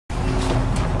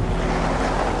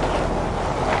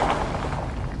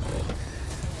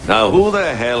Now, who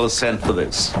the hell sent for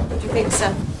this? What do you think,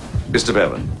 sir? Mr.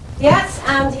 Bevan. Yes,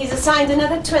 and he's assigned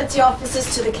another 20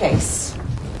 officers to the case.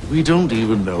 We don't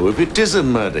even know if it is a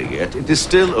murder yet. It is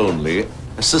still only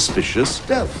a suspicious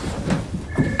death.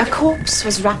 A corpse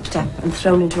was wrapped up and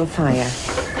thrown into a fire.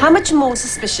 How much more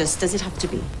suspicious does it have to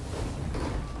be?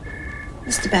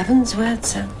 Mr. Bevan's word,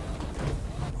 sir.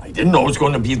 I didn't know it was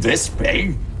going to be this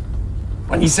big.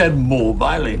 When he said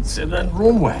mobile incident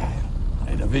room, well,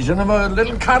 I had a vision of a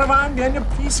little caravan behind a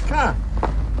police car.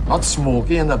 Not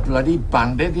Smokey and the bloody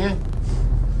bandit here.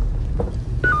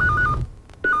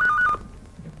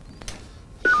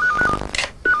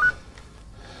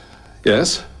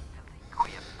 Yes? Oh,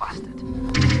 you bastard.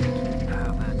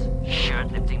 Pervert,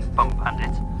 shirt-lifting bum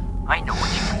bandit. I know what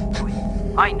you've been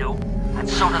doing. I know, and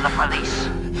so do the police.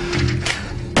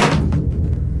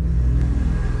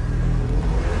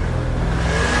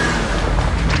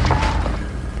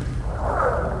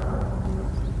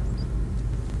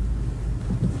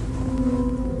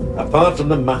 Apart from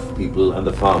the math people and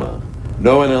the farmer,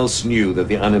 no one else knew that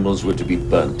the animals were to be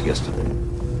burnt yesterday.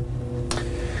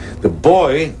 The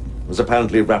boy was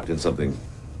apparently wrapped in something.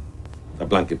 A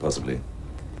blanket, possibly.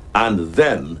 And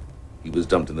then he was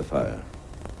dumped in the fire.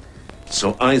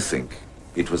 So I think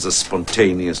it was a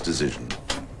spontaneous decision.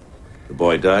 The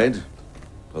boy died,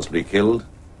 possibly killed,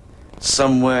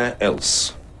 somewhere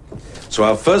else. So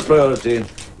our first priority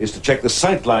is to check the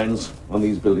sight lines on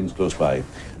these buildings close by.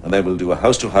 And then we'll do a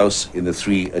house-to-house in the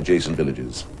 3 adjacent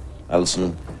villages.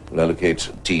 Alison will allocate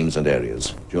teams and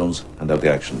areas. Jones, hand out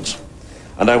the actions.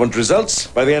 And I want results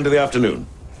by the end of the afternoon.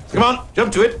 Come on,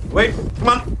 jump to it. Wait, come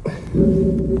on.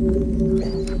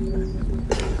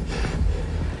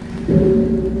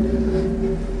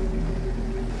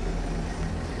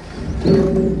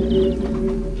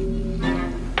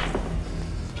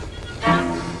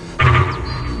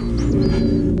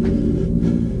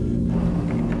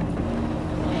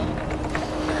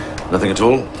 Nothing at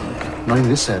all? Not in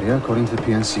this area, according to the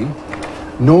PNC.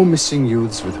 No missing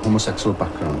youths with homosexual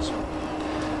backgrounds.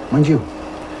 Mind you,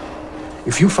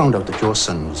 if you found out that your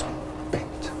son was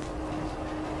bent,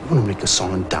 you wouldn't make a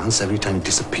song and dance every time he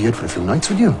disappeared for a few nights,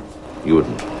 would you? You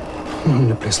wouldn't.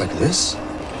 In a place like this?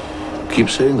 Keep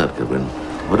saying that, Kevin.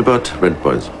 What about rent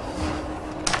boys?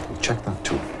 We checked that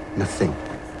too. Nothing.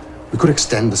 We could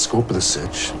extend the scope of the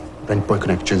search. Rent boy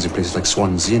connections in places like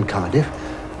Swansea and Cardiff.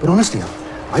 But honestly,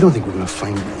 I don't think we're going to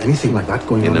find anything like that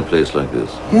going on. In a place like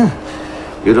this? Yeah.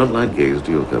 You don't like gays,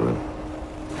 do you, Kevin?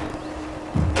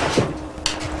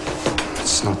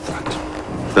 It's not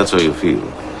that. That's how you feel.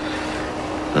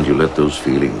 And you let those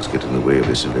feelings get in the way of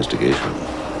this investigation.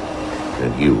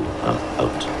 Then you are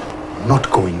out. I'm not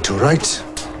going to, right?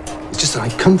 It's just that I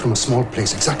come from a small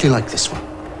place exactly like this one.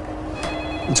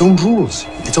 Its own rules,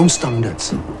 its own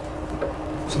standards.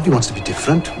 Somebody wants to be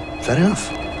different, fair enough.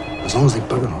 As long as they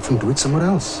bugger off and do it somewhere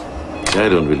else. I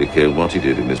don't really care what he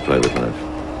did in his private life.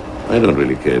 I don't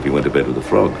really care if he went to bed with a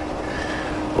frog.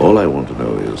 All I want to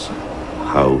know is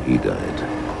how he died.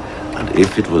 And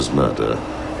if it was murder,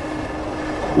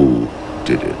 who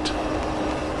did it?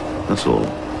 That's all.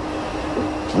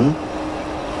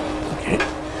 Okay.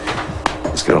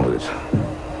 Let's get on with it.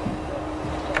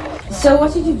 So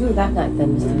what did you do that night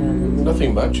then, Mr. Vernon?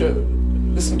 Nothing much.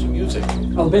 Listen to music.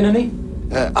 Albinoni?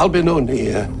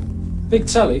 Albinoni, Big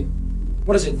telly?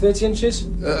 What is it, 30 inches?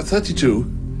 32.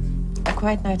 A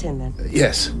quiet night in then?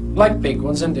 Yes. Like big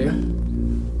ones, then, do you?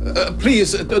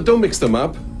 Please, don't mix them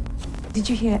up. Did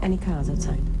you hear any cars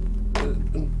outside?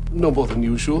 No more than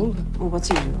usual. Well, what's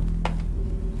usual?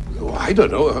 Oh, I don't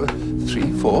know.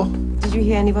 3, 4. Did you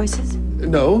hear any voices?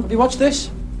 No. Have you watched this?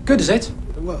 Good, is it?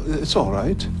 Well, it's all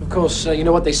right. Of course, you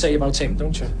know what they say about him,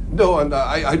 don't you? No, and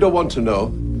I don't want to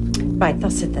know. Right,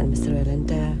 that's it then, Mr. Erland.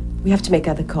 We have to make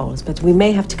other calls, but we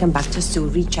may have to come back just to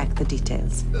recheck the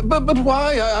details. But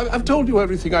why? I've told you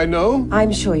everything I know.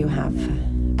 I'm sure you have,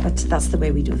 but that's the way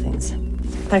we do things.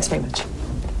 Thanks very much.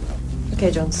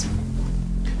 Okay, Jones.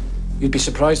 You'd be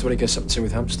surprised what he gets up to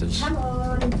with hamsters. Come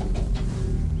on.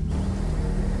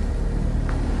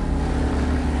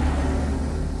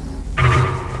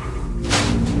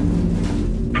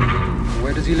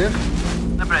 Where does he live?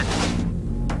 The bread.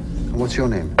 And what's your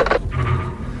name?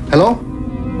 Hello?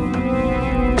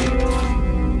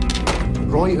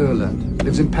 Roy Erland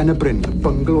lives in Pennebryn, a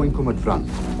bungalow in Cwmydfran.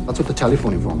 That's what the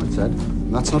telephone informant said.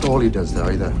 And that's not all he does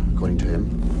there either, according to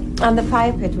him. And the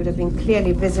fire pit would have been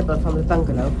clearly visible from the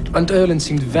bungalow. And Erland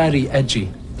seemed very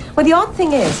edgy. Well, the odd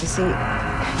thing is, you see,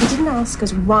 he didn't ask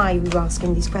us why we were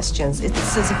asking these questions.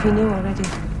 It's as if he knew already.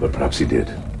 But perhaps he did.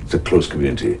 It's a close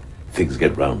community. Things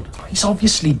get round. He's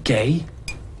obviously gay.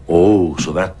 Oh,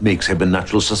 so that makes him a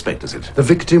natural suspect, is it? The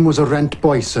victim was a rent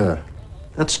boy, sir.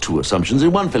 That's two assumptions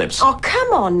in one, Phillips. Oh,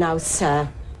 come on now, sir.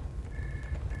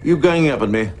 You ganging up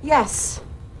on me? Yes.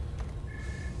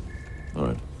 All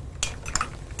right.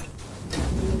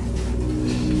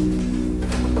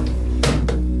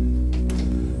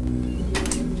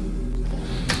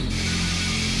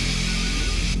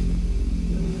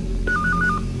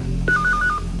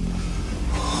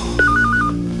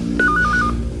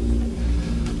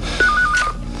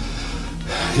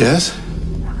 Yes?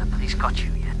 Have the police got you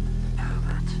yet,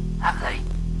 Herbert? Have they?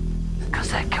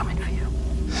 Because they're coming for you.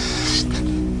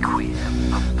 Sticky, queer,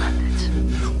 pump bandit.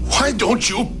 Why don't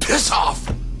you piss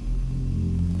off?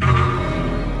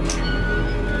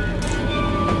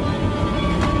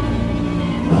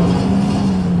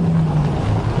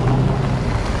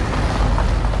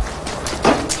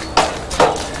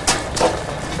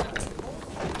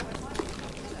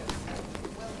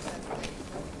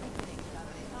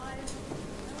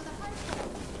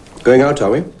 Going out, are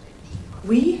we?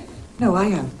 We? No, I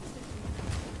am.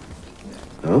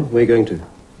 Oh, where are you going to?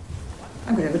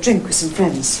 I'm going to have a drink with some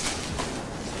friends.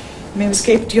 I may have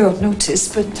escaped your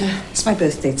notice, but it's my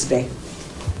birthday today.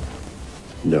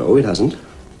 No, it hasn't.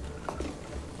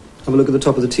 Have a look at the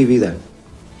top of the TV there.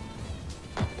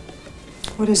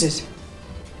 What is it?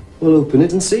 Well, open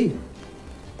it and see.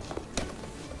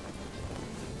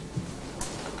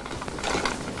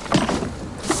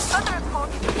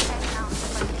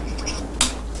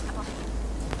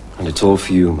 And it's all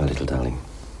for you, my little darling.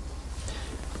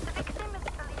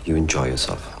 You enjoy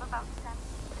yourself.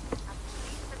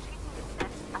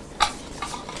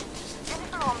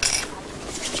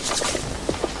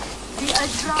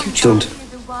 Don't.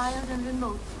 Is a wild and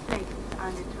remote place,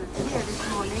 and it was here this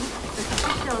morning that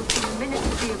officials from the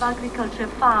Ministry of Agriculture,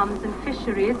 Farms and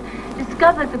Fisheries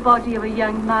discovered the body of a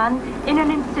young man in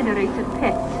an incinerated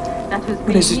pit that was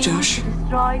being is it, used Josh? to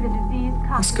destroy the diseased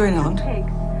What's carcasses going of on?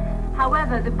 pigs.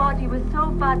 However, the body was so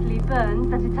badly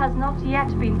burned that it has not yet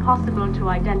been possible to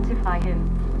identify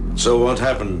him. So what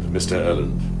happened, Mr.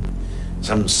 Erland?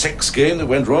 Some sex game that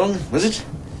went wrong, was it?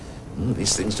 Oh,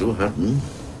 these things do happen.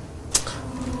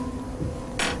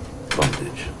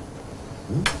 Bondage.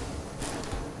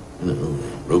 No,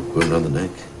 rope going around the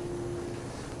neck.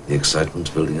 The excitement's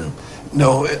building up.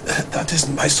 No, that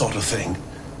isn't my sort of thing.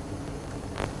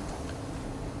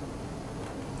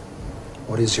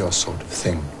 What is your sort of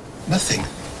thing? Nothing.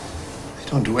 I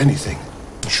don't do anything.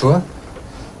 You sure?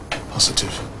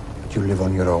 Positive. Do you live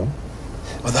on your own?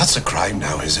 Well, that's a crime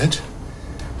now, is it?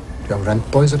 Do you have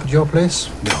rent boys up at your place?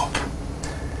 No.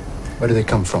 Where do they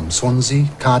come from? Swansea?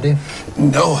 Cardiff?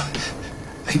 No.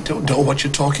 I don't know what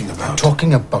you're talking about.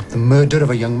 Talking about the murder of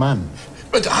a young man.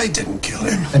 But I didn't kill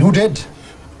him. Then who did?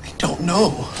 I don't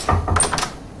know.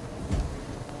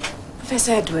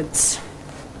 Professor Edwards.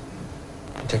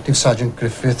 Detective Sergeant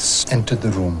Griffiths entered the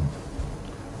room.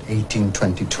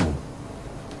 1822.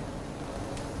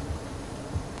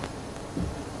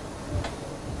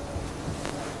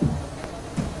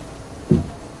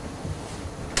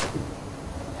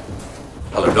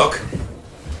 Hello, Doc.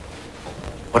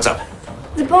 What's up?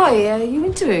 The boy, are you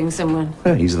interviewing someone?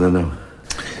 Oh, he's there now.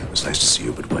 It was nice to see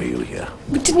you, but why are you here?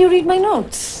 But didn't you read my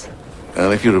notes?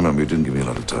 Well, if you remember, you didn't give me a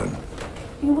lot of time.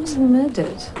 He wasn't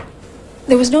murdered.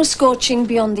 There was no scorching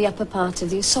beyond the upper part of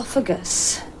the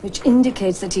esophagus, which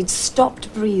indicates that he'd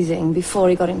stopped breathing before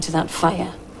he got into that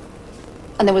fire.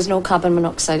 And there was no carbon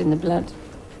monoxide in the blood.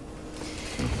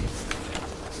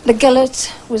 The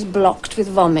gullet was blocked with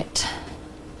vomit.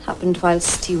 Happened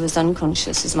whilst he was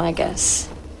unconscious, is my guess.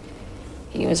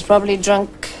 He was probably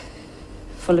drunk,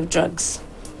 full of drugs.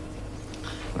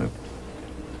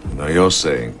 Now you're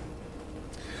saying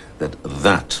that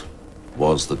that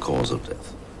was the cause of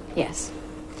death? Yes.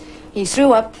 He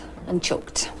threw up and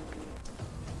choked.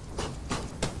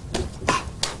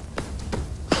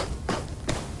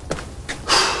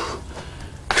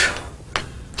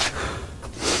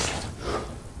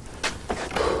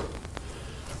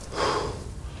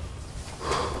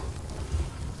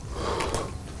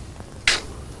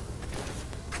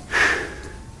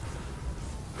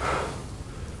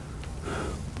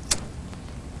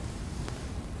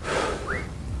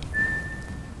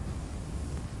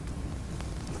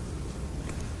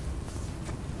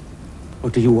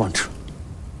 What do you want?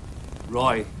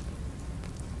 Roy.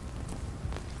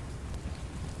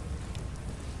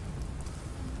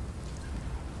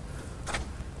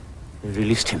 They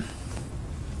released him.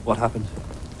 What happened?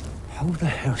 How the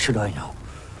hell should I know?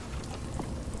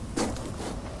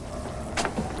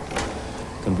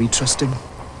 Can we trust him?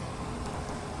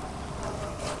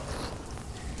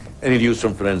 Any news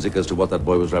from forensic as to what that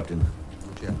boy was wrapped in?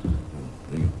 Yeah.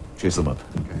 You chase them up.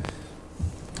 Okay.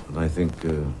 And I think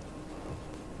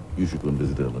you should go and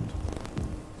visit Erland.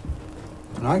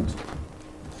 Tonight?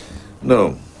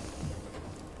 No.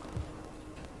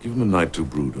 Give him a night to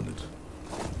brood on it.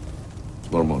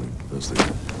 Tomorrow morning, first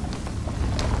thing.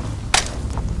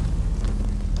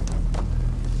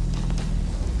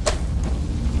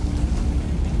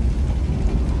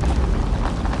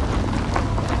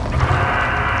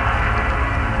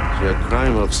 A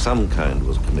crime of some kind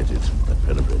was committed at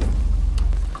Penabrin.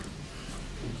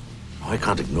 I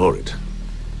can't ignore it,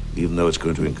 even though it's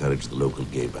going to encourage the local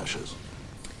gay bashers.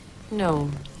 No.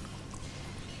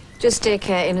 Just take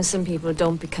care innocent people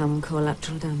don't become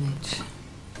collateral damage.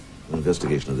 An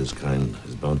investigation of this kind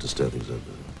is bound to stir things up.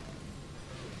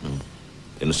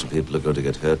 Innocent people are going to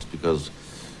get hurt because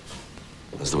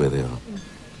that's the way they are.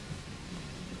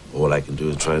 All I can do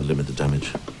is try and limit the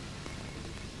damage.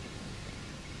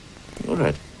 All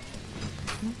right.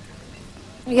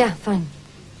 Yeah, fine.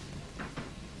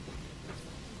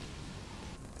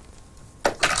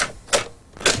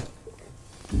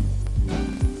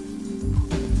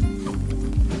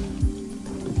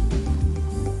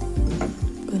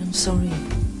 But I'm sorry.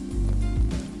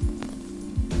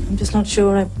 I'm just not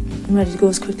sure I'm ready to go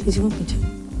as quickly as you want me to.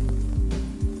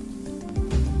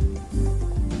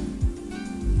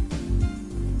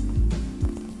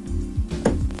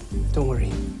 Don't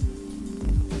worry.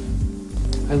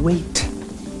 I'll wait.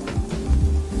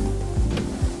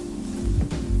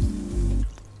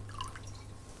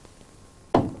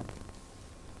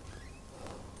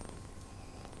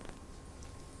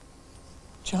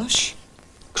 Josh?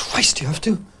 Christ, you have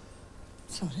to.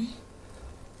 Sorry.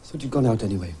 Thought you'd gone out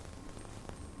anyway.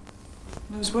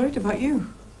 I was worried about you.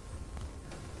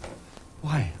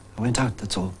 Why? I went out,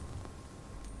 that's all.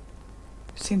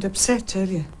 You seemed upset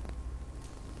earlier.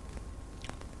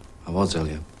 I was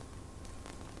earlier.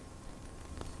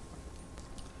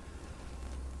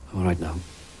 I'm all right now.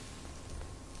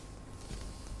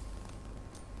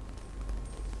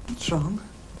 What's wrong?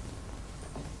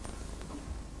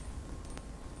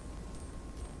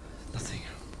 Nothing.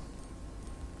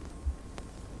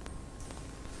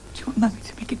 Do you want Mummy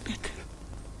to make it better?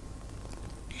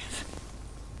 Yes.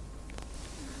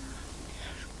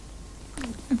 Yes.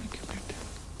 I'll make it better.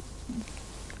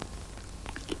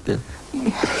 Bill?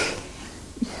 Yes.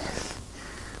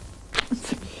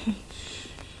 It's okay.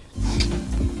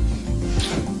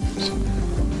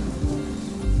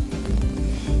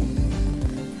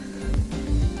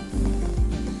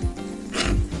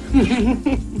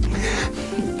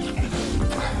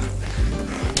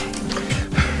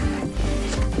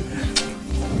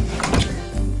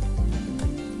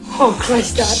 Oh,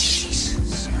 Christ, Dad.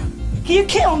 Jesus. Can you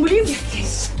get on, will you?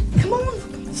 Yes. Come on.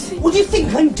 What do you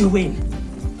think I'm doing?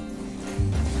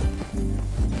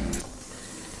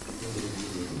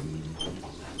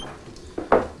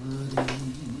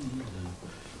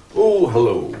 Oh,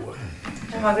 hello.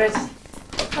 Hi, Margaret.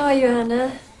 How are you,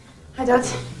 Hannah? Hi, Dad.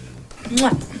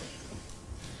 Mwah.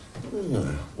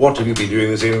 What have you been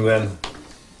doing this evening, then?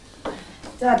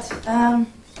 Dad,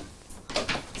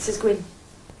 this is Gwyn.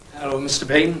 Hello, Mr.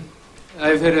 Payne.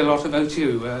 I've heard a lot about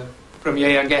you from your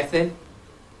young Gethin.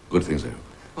 Good things, I hope.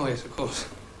 Oh, yes, of course.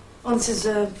 Oh, this is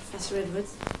Professor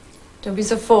Edwards. Don't be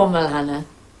so formal, Hannah.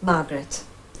 Margaret.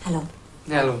 Hello.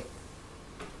 Hello.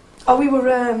 Oh, we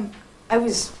were, I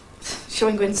was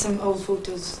showing Gwyn some old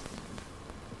photos.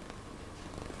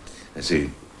 I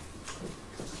see.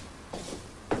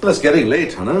 Well, it's getting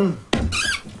late, Hannah.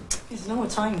 Yes, I know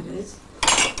what time it is.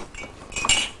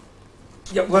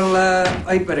 Yeah, well,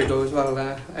 I'd better go as well.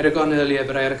 I'd have gone earlier,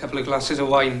 but I had a couple of glasses of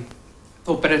wine.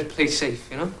 Thought better to play safe,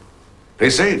 you know?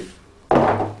 Play safe.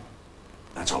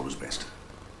 That's always best.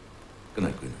 Good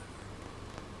night, Gwyn.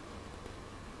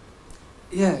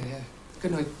 Yeah.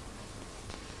 Good night.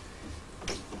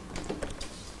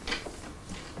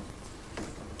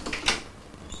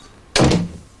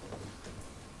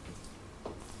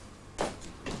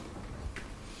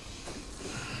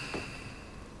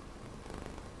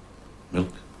 Milk?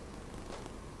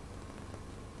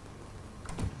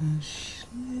 Hush,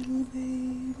 little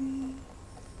baby,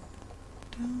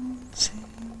 don't say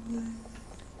a word.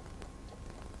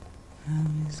 I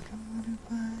was gonna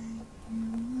buy you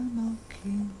a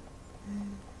mockingbird.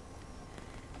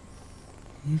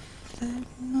 If that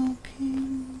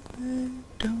mockingbird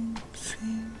don't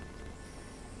sing,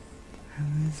 I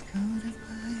was gonna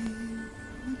buy you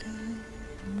a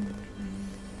diamond ring.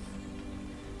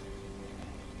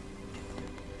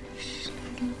 Hush,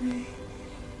 little baby.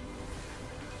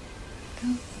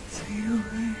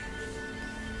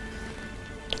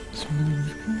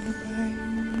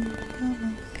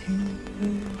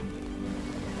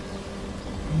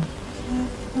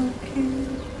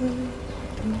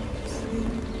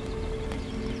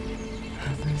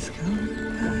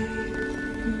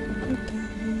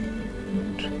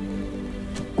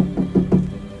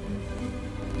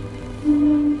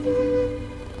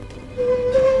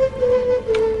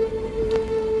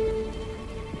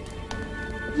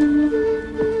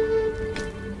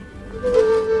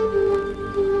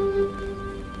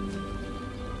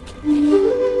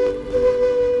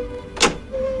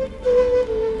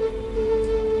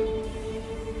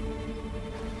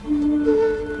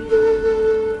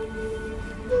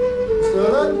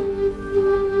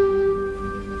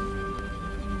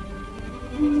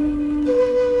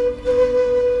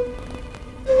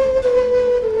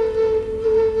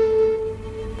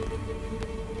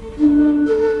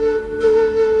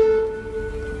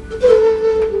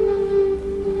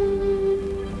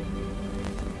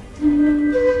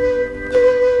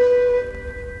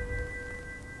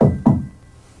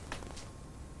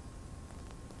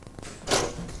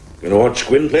 Gonna watch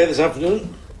Gwyn play this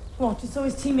afternoon? What, just so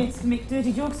his teammates can make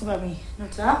dirty jokes about me?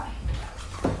 Not that.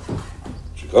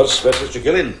 Because versus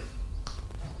Killing.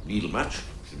 Needle match.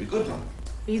 Should be good.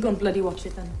 You go and bloody watch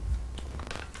it then.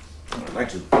 I'd like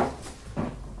to.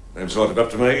 I'm sort of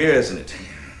up to my ears in it.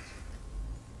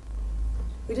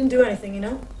 We didn't do anything, you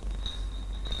know?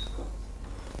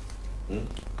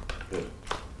 Good.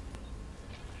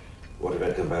 What if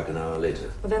I come back an hour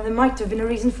later? Well, then there might have been a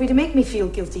reason for you to make me feel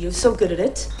guilty. You're so good at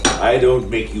it. I don't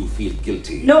make you feel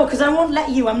guilty. No, because I won't let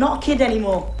you. I'm not a kid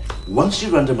anymore. Once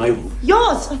you're under my roof...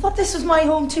 Yours! I thought this was my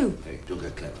home too. Hey, don't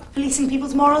get clever. Policing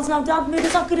people's morals now, Dad.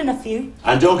 Murder's not good enough for you.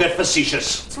 And don't get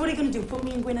facetious. So what are you going to do? Put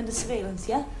me and Gwyn under surveillance,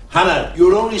 yeah? Hannah,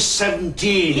 you're only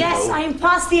 17. Yes, I am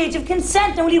past the age of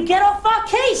consent. Now will you get off our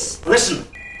case? Listen.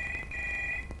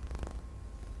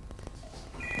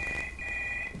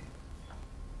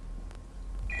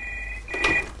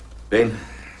 Ben.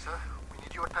 Sir, we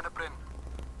need you at Pennebryn.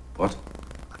 What?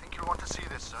 I think you'll want to see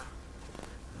this, sir.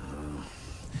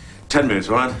 10 minutes,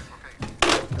 all right?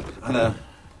 Okay. Hannah.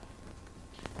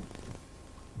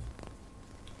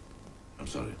 I'm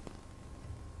sorry.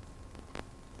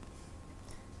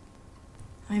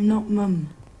 I'm not Mum.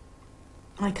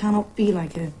 And I cannot be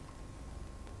like her.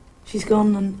 She's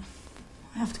gone and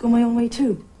I have to go my own way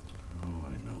too. Oh,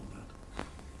 I know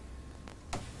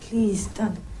that. Please,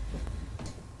 Dad.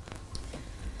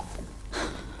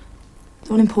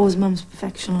 Don't impose Mum's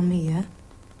perfection on me, yeah?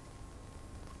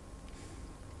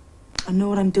 I know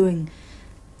what I'm doing.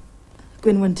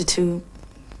 Gwyn wanted to,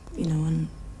 you know, and,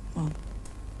 well,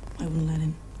 I wouldn't let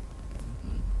him.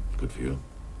 Good for you.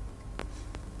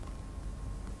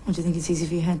 What, do you think it's easy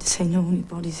for your head to say no when your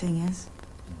body's saying yes?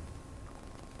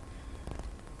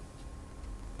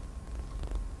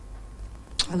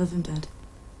 I love him, Dad.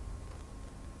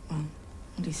 Well,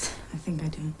 at least I think I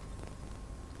do.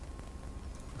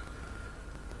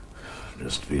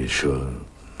 Just be sure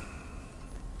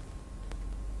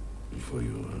before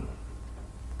you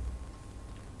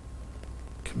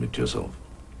commit yourself.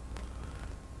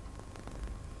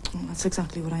 Well, that's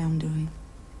exactly what I am doing.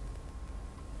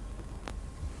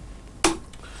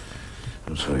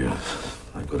 I'm sorry,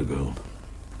 I've got to go.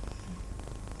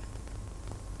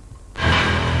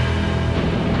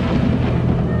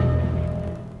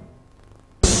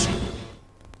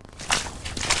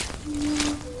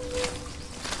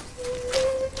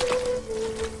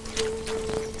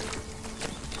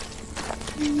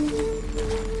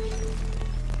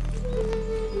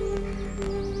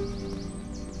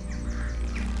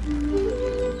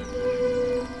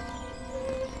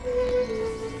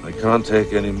 I can't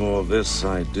take any more of this.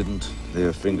 I didn't lay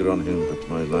a finger on him, but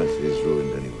my life is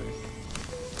ruined anyway.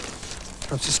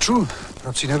 Perhaps it's true.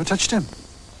 Perhaps you never touched him.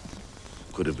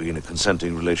 Could have been a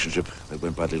consenting relationship that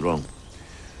went badly wrong.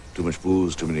 Too much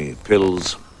booze, too many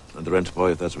pills, and the rent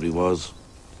boy, if that's what he was,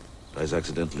 dies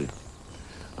accidentally.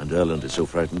 And Erland is so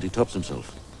frightened he tops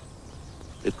himself.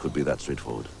 It could be that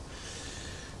straightforward.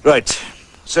 Right,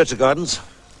 search the gardens,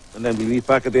 and then we meet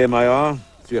back at the MIR,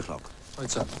 3 o'clock. Right,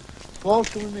 sir. Paul,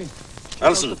 come with me.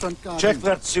 Alison, check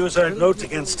that suicide note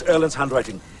against Erland's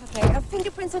handwriting. Okay,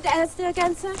 fingerprints on Alistair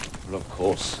again, sir? Well, of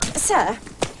course. Sir,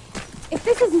 if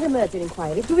this isn't a murder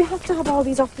inquiry, do we have to have all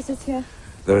these officers here?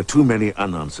 There are too many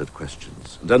unanswered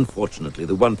questions, and unfortunately,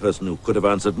 the one person who could have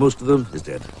answered most of them is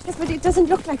dead. Yes, but it doesn't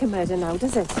look like a murder now,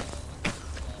 does it?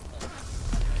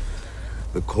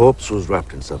 The corpse was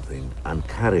wrapped in something and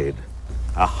carried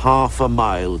a half a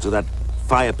mile to that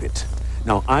fire pit.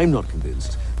 Now, I'm not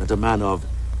convinced that a man of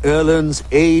Erland's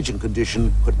age and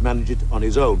condition could manage it on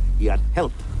his own. He had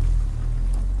help.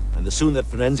 And the sooner that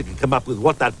forensic can come up with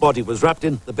what that body was wrapped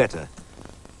in, the better.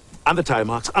 And the tire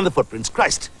marks, and the footprints.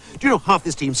 Christ! Do you know half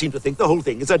this team seem to think the whole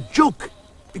thing is a joke?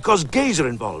 Because gays are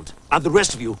involved. And the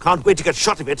rest of you can't wait to get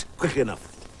shot of it quickly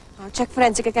enough. I'll check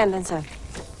forensic again then, sir.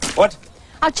 What?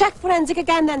 I'll check forensic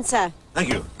again then, sir. Thank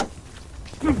you.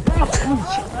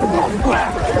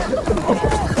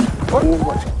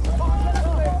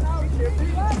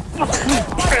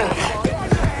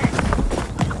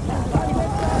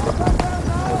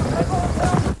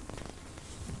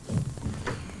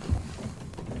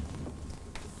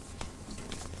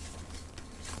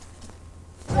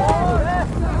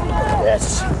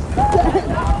 Yes.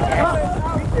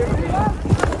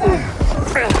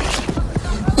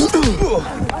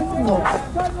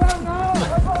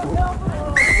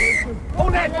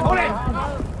 Hold it! Hold it!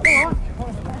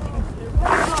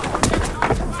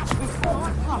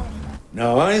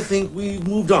 Now, I think we've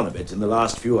moved on a bit in the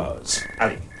last few hours.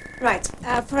 Ali. Right.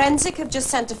 Forensic have just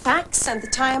sent a fax, and the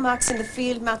tyre marks in the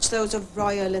field match those of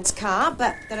Roy Erland's car,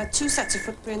 but there are 2 sets of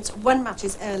footprints. One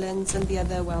matches Erland's and the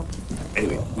other, well...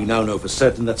 Anyway, we now know for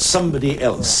certain that somebody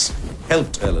else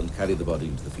helped Erland carry the body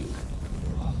into the field.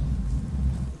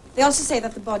 They also say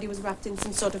that the body was wrapped in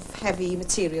some sort of heavy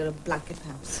material, a blanket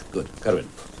perhaps. Good. Carry on.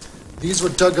 These were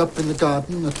dug up in the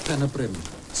garden at Penabrim,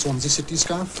 Swansea City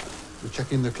Scarf. We're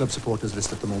checking the club supporters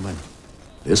list at the moment.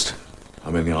 List? How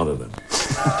many are there then?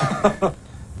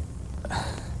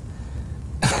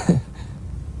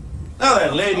 Now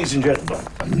then, ladies and gentlemen.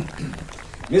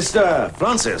 Mr.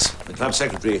 Francis, the club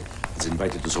secretary, has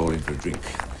invited us all in for a drink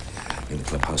in the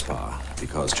clubhouse bar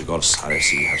because Chagos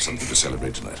RFC have something to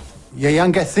celebrate tonight. Your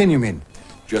young Gethin, you mean?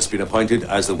 Just been appointed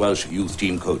as the Welsh youth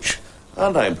team coach.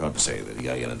 And I am proud to say that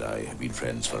Ieuan and I have been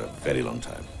friends for a very long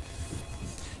time.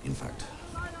 In fact,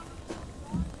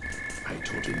 I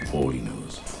taught him all he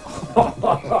knows.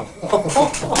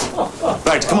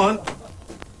 Right, come on.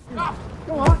 Come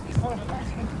on.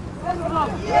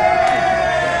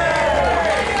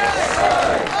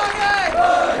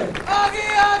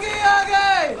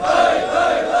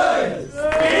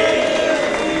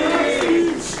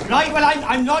 Right, well,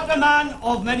 I'm not a man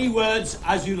of many words,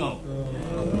 as you know.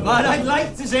 But I'd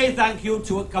like to say thank you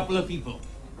to a couple of people.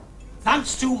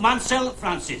 Thanks to Mansell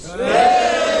Francis. And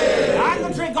the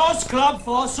Tregos Club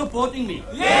for supporting me.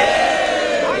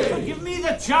 And for giving me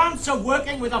the chance of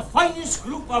working with the finest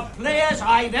group of players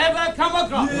I've ever come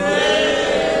across.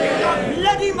 They were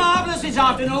bloody marvellous this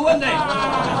afternoon, weren't they?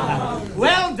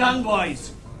 Well done,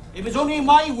 boys. It was only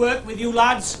my work with you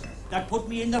lads that put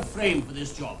me in the frame for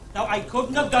this job. Now, I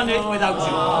couldn't have done it without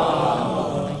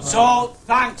you. So,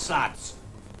 thanks, lads.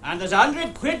 And there's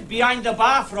 100 quid behind the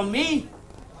bar from me,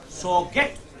 so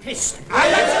get pissed.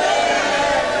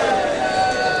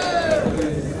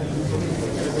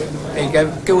 There you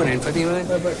go, going in for the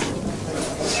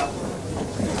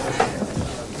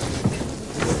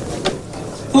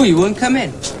Oh, you won't come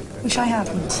in? Wish I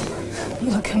hadn't.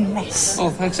 You look a mess. Oh,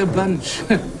 thanks a bunch.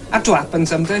 Have to happen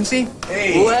sometimes, see?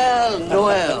 Hey. Well,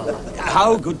 Noel,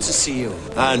 how good to see you.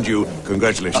 And you,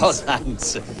 congratulations. Oh,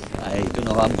 thanks. I don't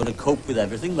know how I'm going to cope with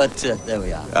everything, but there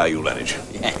we are. Ah, you'll manage.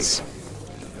 Yes.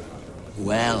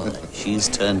 Well, she's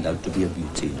turned out to be a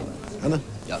beauty. Anna?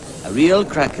 Yeah, a real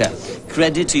cracker.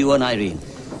 Credit to you and Irene.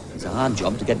 It's a hard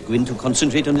job to get Gwyn to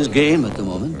concentrate on his game at the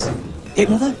moment. Hey,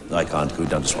 Mother? I can't go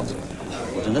down to Swansea.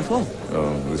 What in there for?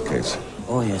 Oh, this case.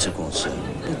 Oh, yes, of course.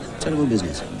 Terrible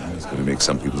business. It's going to make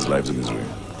some people's lives a misery.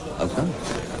 How come?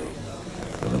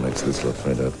 When the likes of this lot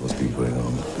find out what's been going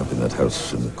on up in that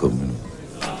house in the Cwm.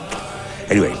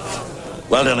 Anyway,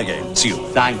 well done again. See you.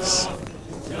 Thanks.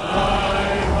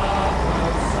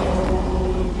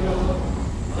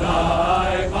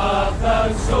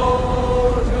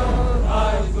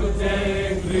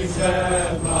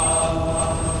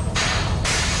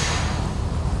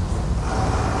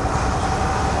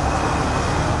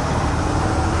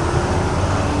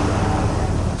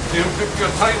 You picked your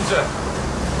time, sir.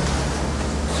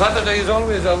 Saturday is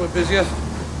always our busier.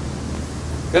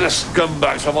 Get a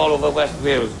scumbags from all over West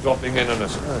Wales dropping in on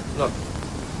us. Look.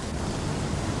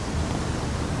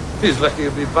 He's lucky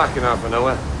he'll be back in half an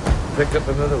hour. Pick up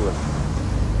another one.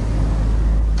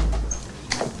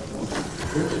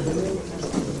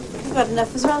 You've had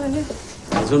enough as well, haven't you?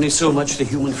 There's only so much the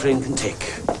human frame can take.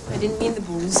 I didn't mean the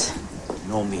booze.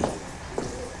 Nor me.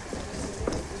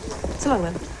 So long,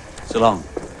 then. So long.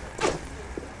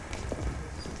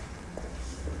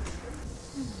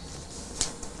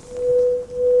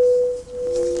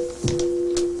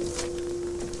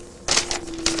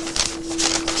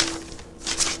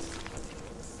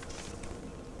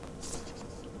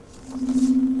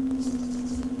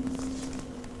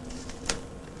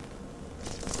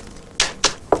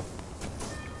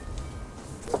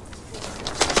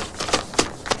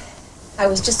 I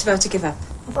was just about to give up.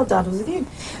 I thought Dad was with you.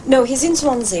 No, he's in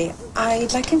Swansea.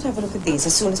 I'd like him to have a look at these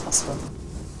as soon as possible.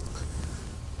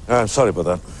 I'm sorry about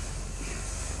that.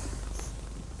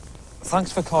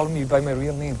 Thanks for calling me by my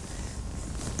real name.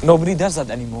 Nobody does that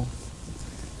anymore.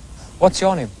 What's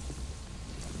your name?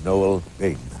 Noel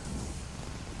Bain.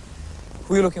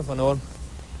 Who are you looking for, Noel?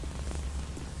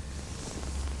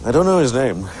 I don't know his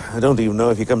name. I don't even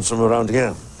know if he comes from around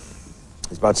here.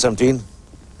 He's about 17,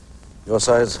 your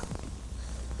size,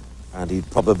 and he'd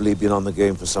probably been on the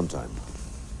game for some time.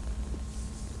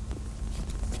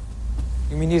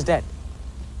 You mean he's dead?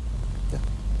 Yeah.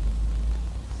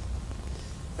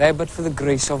 There but for the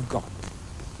grace of God.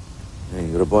 Hey,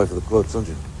 you're a boy for the quotes, aren't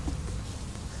you?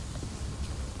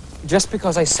 Just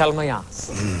because I sell my ass,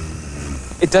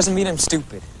 it doesn't mean I'm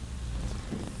stupid.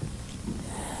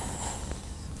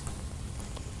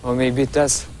 Or maybe it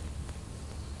does.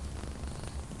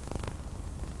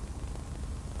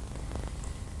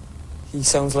 He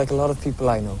sounds like a lot of people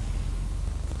I know.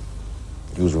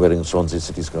 He was wearing a Swansea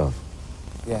City scarf.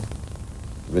 Yeah.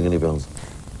 Ring any bells?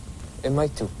 It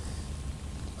might do.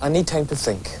 I need time to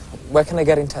think. Where can I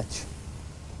get in touch?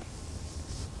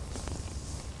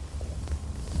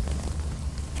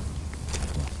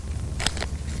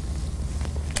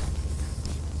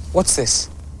 What's this?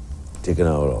 Take an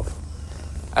hour off.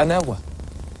 An hour?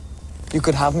 You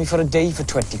could have me for a day for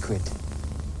 20 quid.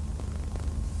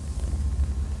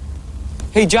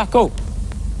 Hey, Jacko!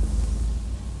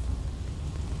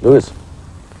 Lewis.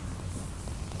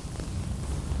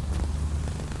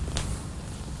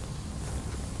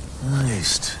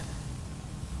 Christ.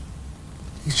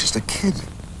 He's just a kid.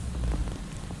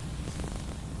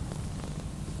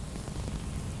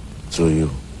 So are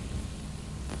you.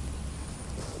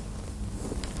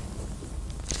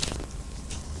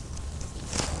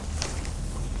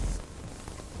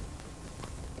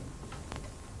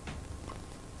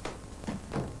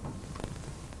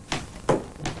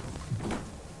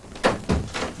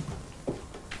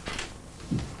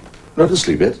 Not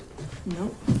asleep yet?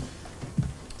 No.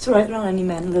 It's all right, there aren't any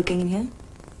men lurking in here.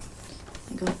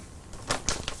 There you go.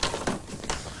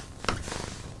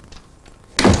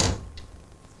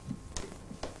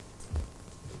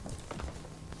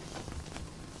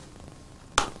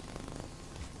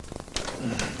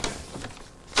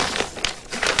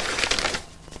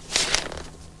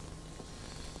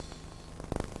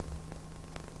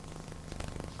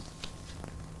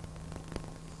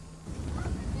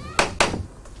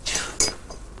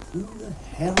 Who the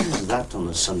hell is that on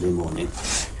a Sunday morning?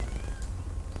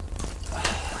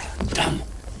 Damn.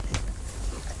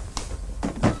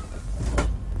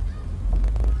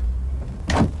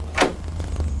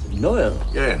 Noel?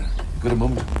 Yeah, got a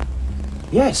moment?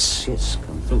 Yes,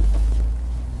 come through.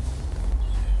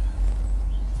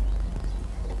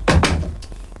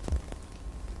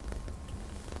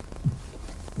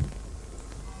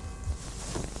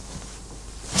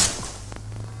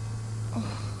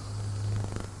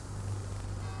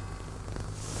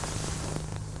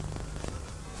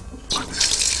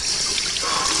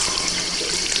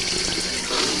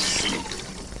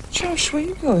 Josh, where are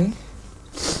you going?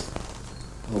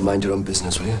 Oh, mind your own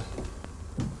business, will you?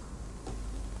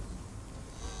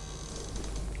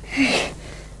 Hey,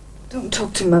 don't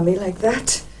talk to Mummy like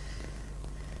that.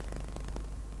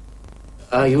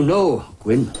 You know,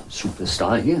 Gwyn,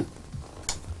 superstar here.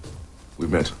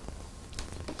 We've met.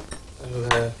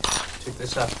 I'll take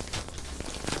this up.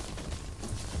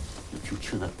 The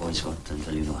future that boy's got, I'll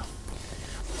tell you what.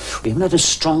 We haven't had a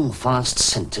strong, fast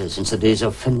centre since the days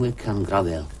of Fenwick and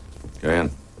Gravel.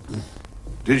 Diane,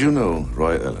 did you know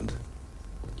Roy Erland?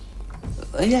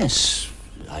 Yes,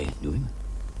 I knew him.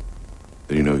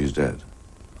 Then you know he's dead?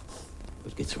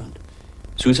 What gets around?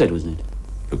 Suicide, wasn't it?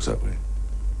 Looks that way.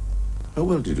 How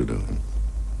well did you know him?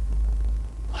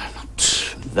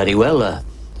 Not very well.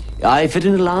 I fit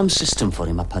an alarm system for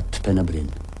him up at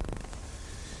Penabrin.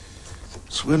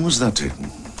 So when was that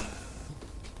taken?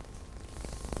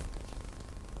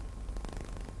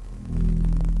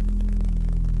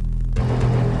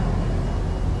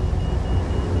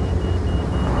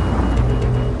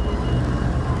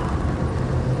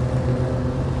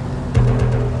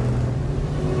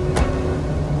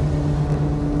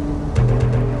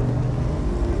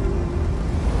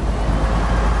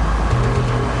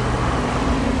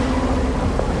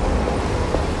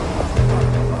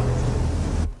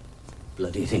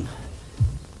 Bloody thing.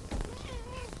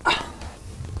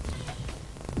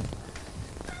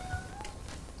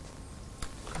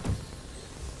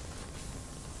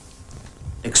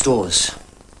 Next doors.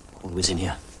 Always in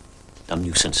here. Damn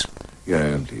nuisance. Yeah,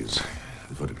 and please.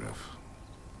 The photograph.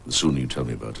 The sooner you tell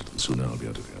me about it, the sooner I'll be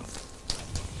out of here.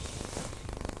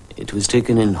 It was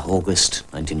taken in August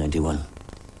 1991.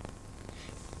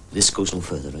 This goes no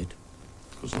further, right?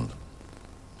 Of course not.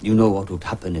 You know what would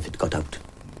happen if it got out.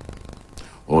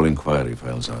 All inquiry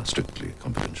files are strictly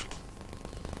confidential.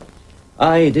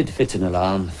 I did fit an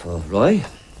alarm for Roy.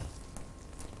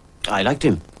 I liked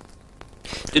him.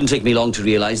 Didn't take me long to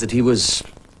realize that he was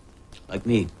like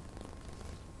me.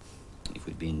 If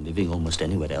we'd been living almost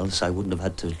anywhere else, I wouldn't have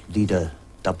had to lead a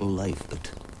double life,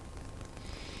 but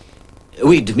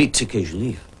we'd meet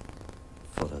occasionally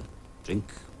for a drink,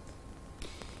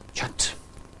 chat.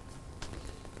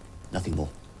 Nothing more.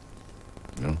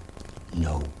 No?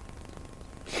 No.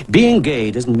 Being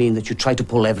gay doesn't mean that you try to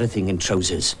pull everything in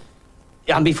trousers.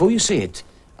 And before you say it,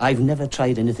 I've never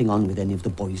tried anything on with any of the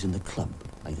boys in the club,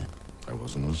 either. I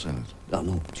wasn't on Senate. Oh,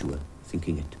 no, but you were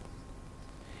thinking it.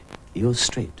 You're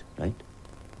straight, right?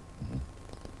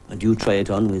 And do you try it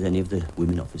on with any of the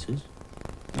women officers?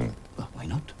 No. Well, why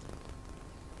not?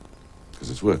 Because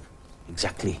it's work.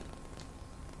 Exactly.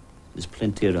 There's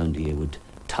plenty around here would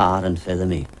tar and feather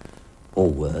me. Or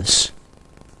worse.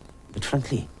 But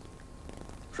frankly,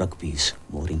 rugby's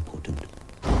more important.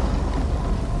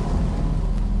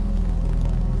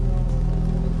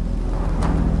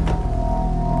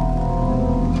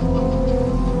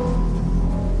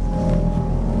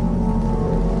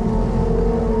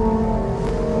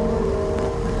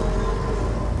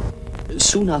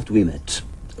 Soon after we met,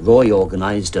 Roy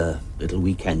organised a little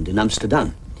weekend in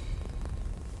Amsterdam.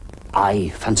 I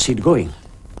fancied going.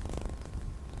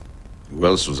 Who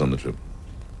else was on the trip?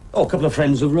 Oh, a couple of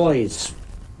friends of Roy's.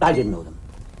 I didn't know them.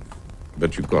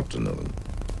 But you got to know them.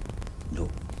 No.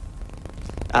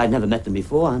 I'd never met them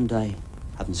before, and I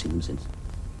haven't seen them since.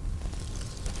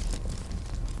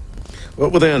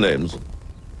 What were their names?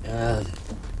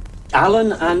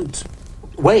 Alan and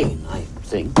Wayne, I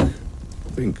think.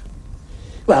 Think?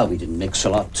 Well, we didn't mix a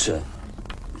lot.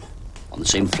 On the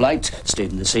same flight,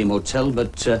 stayed in the same hotel,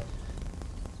 but,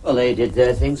 well, they did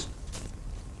their things.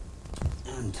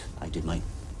 And I did mine.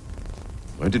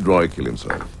 Why did Roy kill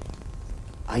himself?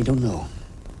 I don't know.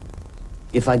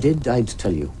 If I did, I'd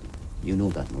tell you. You know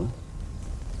that, no?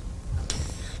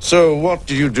 So, what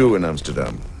do you do in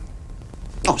Amsterdam?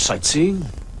 Oh, sightseeing.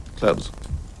 Clubs?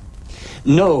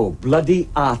 No, bloody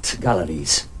art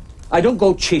galleries. I don't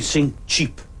go chasing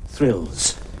cheap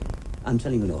thrills. I'm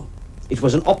telling you no. It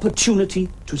was an opportunity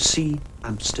to see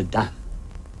Amsterdam.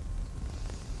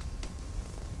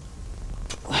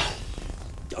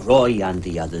 Roy and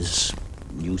the others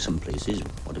knew some places,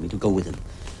 wanted me to go with them.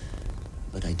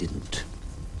 But I didn't.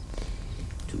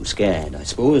 Too scared, I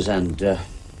suppose, and,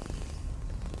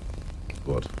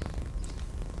 What?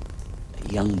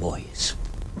 Young boys.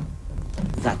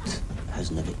 That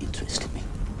has never interested me.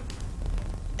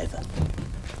 Ever.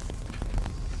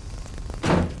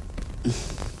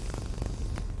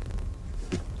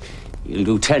 He'll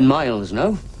do 10 miles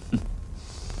now.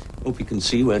 Hope you can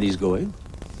see where he's going.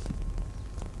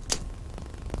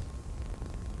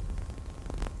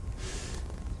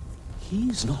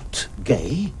 He's not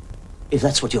gay, if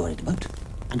that's what you're worried about.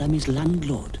 And I'm his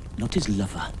landlord, not his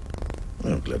lover.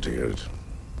 I'm glad to hear it.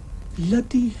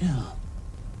 Bloody hell.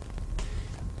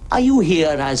 Are you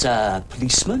here as a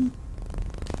policeman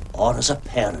or as a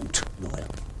parent, Noel?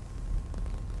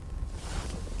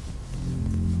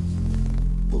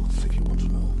 Both, if you want to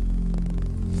know.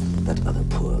 That other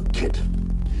poor kid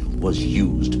was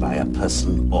used by a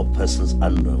person or persons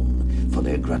unknown for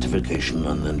their gratification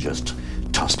and then just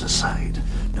tossed aside.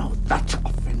 Now that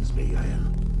offends me,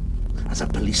 Ian. As a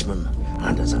policeman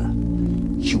and as a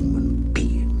human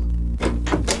being.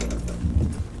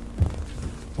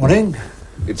 Morning.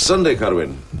 It's Sunday,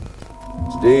 Carwyn.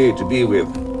 It's a day to be with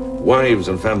wives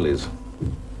and families.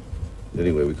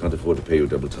 Anyway, we can't afford to pay you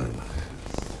double time.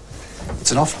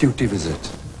 It's an off-duty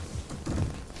visit.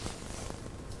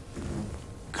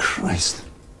 Christ.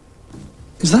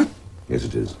 Is that? Yes,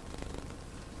 it is.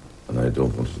 And I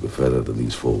don't want it to go further than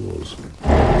these four walls.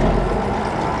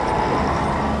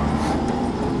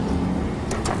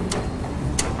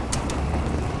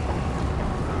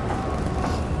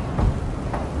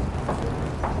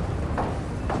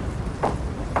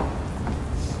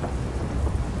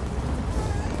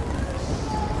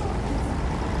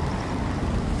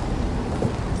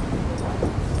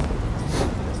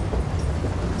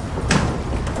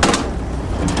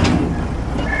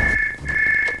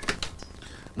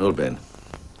 No, Ben.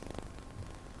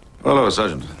 Hello,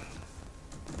 Sergeant.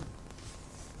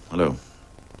 Hello.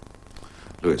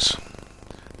 Lewis,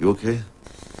 you okay?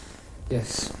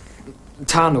 Yes.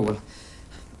 Tarnowell.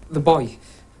 The boy.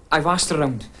 I've asked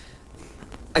around.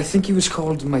 I think he was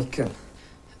called Michael.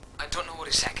 I don't know what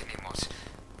his second name was,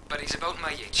 but he's about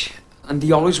my age. And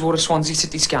he always wore a Swansea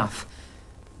City scarf.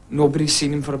 Nobody's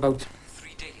seen him for about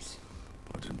 3 days.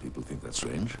 Why didn't people think that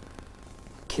strange?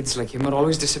 Kids like him are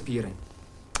always disappearing.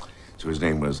 So his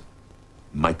name was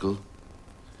Michael,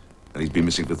 and he's been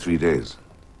missing for 3 days.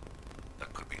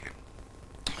 That could be him.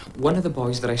 One of the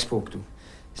boys that I spoke to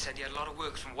said he had a lot of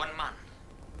work from one man.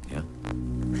 Yeah?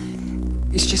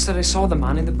 It's just that I saw the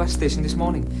man in the bus station this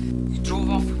morning. He drove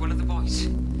off with one of the boys.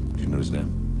 Do you know his name?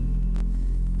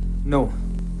 No.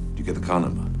 Do you get the car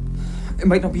number? It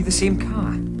might not be the same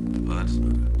car. Well, that doesn't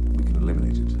matter. We can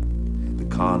eliminate it. The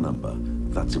car number,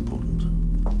 that's important.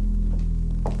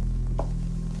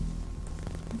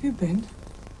 Have you been?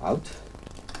 Out.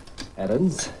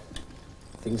 Errands.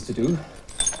 Things to do.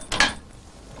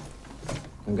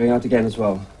 I'm going out again as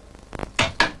well.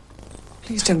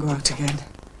 Please don't go out again.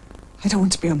 I don't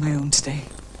want to be on my own today.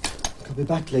 I'll be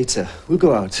back later. We'll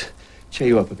go out, cheer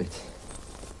you up a bit.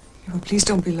 Oh, please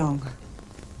don't be long.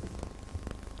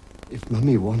 If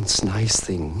Mummy wants nice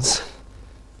things...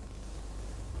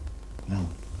 No.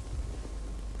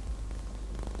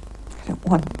 I don't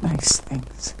want nice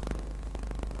things.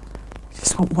 I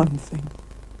just want one thing.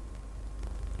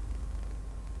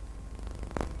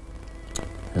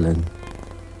 Helen.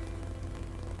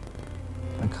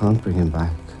 I can't bring him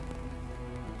back.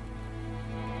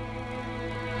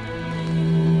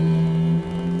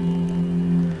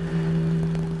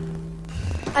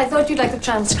 I thought you'd like the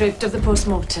transcript of the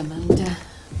post-mortem and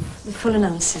the full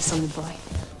analysis on the boy.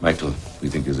 Michael. We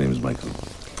think his name is Michael.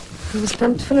 He was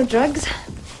pumped full of drugs.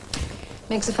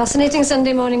 Makes a fascinating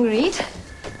Sunday morning read.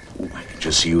 I can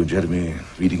just see you and Jeremy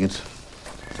reading it,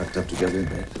 tucked up together in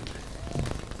bed.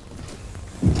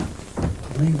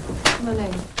 Come on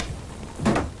in.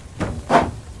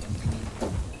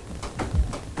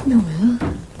 Noel,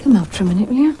 come out for a minute,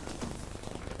 will you?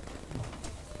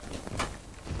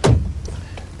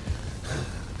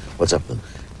 What's up, then?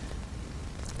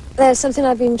 There's something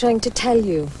I've been trying to tell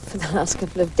you for the last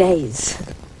couple of days.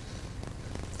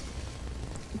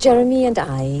 Jeremy and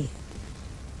I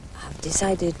have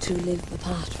decided to live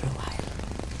apart for a while.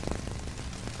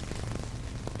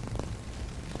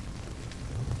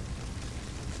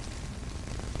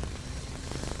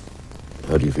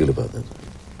 How do you feel about that?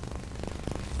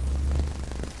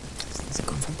 Things have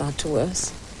gone from bad to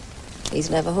worse. He's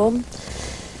never home.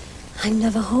 I'm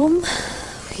never home.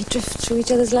 We drift through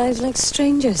each other's lives like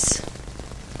strangers.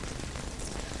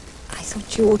 I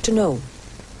thought you ought to know.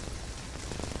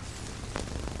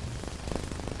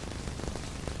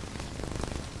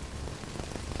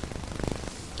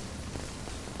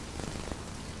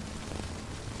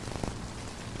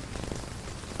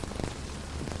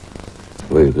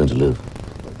 Where are you going to live?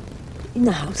 In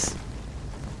the house.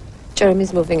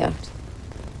 Jeremy's moving out.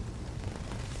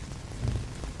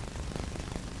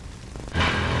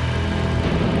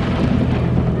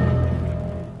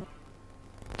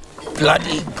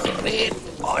 Bloody great,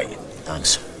 boy.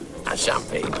 Thanks. A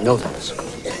champagne. No, thanks.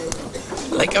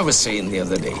 Like I was saying the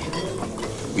other day,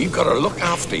 we've got to look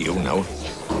after you now.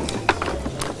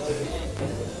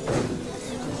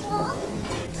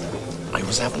 I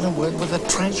was having a word with the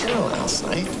treasurer last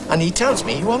night, and he tells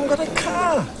me you haven't got a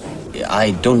car.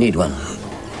 I don't need one.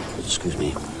 Excuse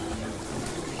me.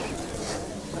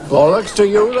 Bollocks to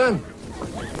you, then.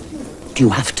 Do you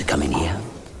have to come in here?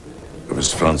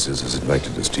 Mr. Francis has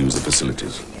invited us to use the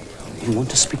facilities. You want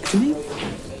to speak to me?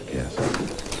 Yes.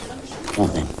 Come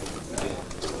on, then.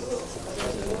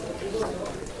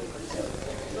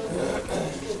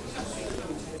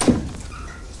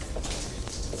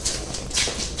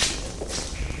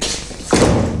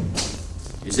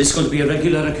 Is this going to be a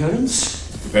regular occurrence?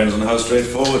 Depends on how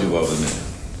straightforward you are with me.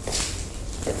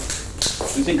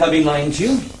 You think I've been lying to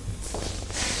you?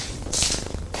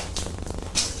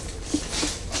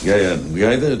 Yeah. We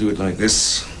either do it like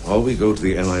this, or we go to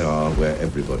the NIR where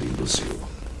everybody will see you.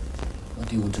 What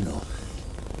do you want to know?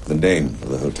 The name of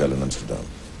the hotel in Amsterdam.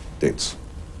 Dates.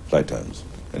 Flight times.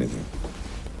 Anything.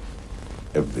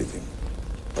 Everything.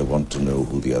 I want to know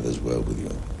who the others were with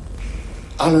you.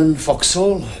 Alan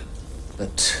Foxall.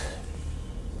 But...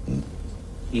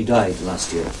 he died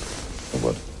last year. Of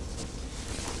what?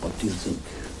 What do you think?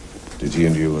 Did he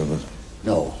and you ever?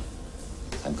 No.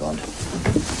 Thank God.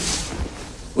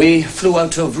 We flew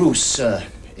out of Roos,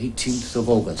 18th of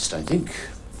August, I think.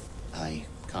 I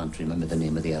can't remember the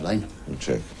name of the airline. We'll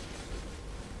check.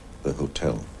 The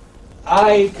hotel.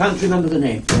 I can't remember the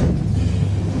name.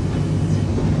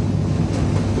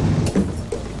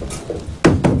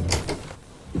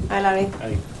 Hi, Larry.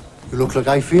 Hi. You look like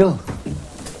I feel.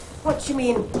 What do you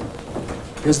mean?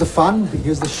 Here's the fun,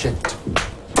 here's the shit.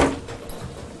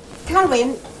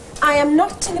 Calvin, I am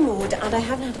not in the mood and I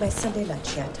haven't had my Sunday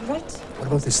lunch yet, all right? What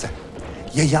about this then?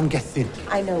 Ieuan Gethin.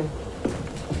 I know.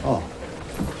 Oh.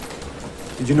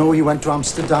 Did you know he went to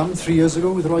Amsterdam 3 years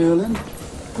ago with Roy Erlin?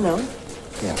 No.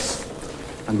 Yes.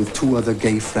 And with 2 other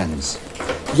gay friends.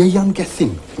 Ieuan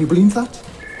Gethin. Can you believe that?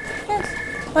 Yes.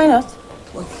 Why not?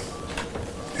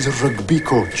 He's a rugby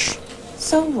coach.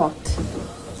 So what?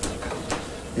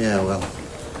 Yeah, well,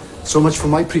 so much for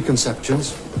my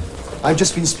preconceptions. I've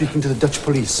just been speaking to the Dutch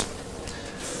police.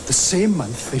 The same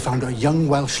month, they found a young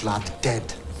Welsh lad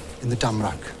dead in the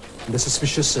Damrak under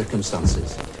suspicious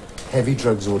circumstances. Heavy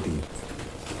drugs OD.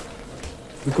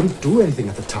 We couldn't do anything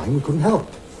at the time. We couldn't help.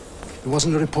 There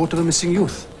wasn't a report of a missing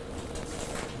youth.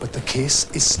 But the case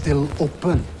is still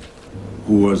open.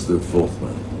 Who was the 4th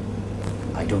man?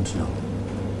 I don't know.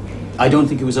 I don't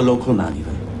think he was a local man,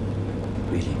 even.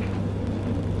 Really.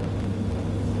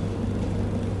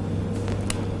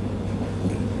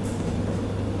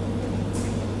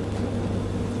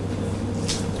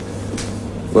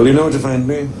 Well, you know where to find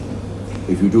me,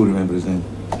 if you do remember his name.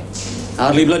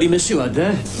 Hardly bloody miss you, I'd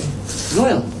dare.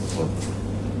 Royal.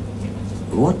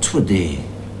 What would they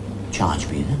charge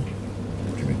me then?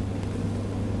 What do you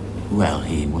mean? Well,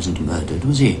 he wasn't murdered,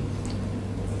 was he?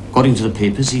 According to the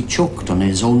papers, he choked on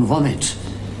his own vomit.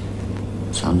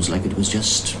 Sounds like it was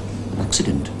just an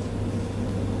accident.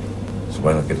 So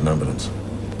why not get an ambulance?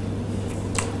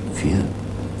 Fear.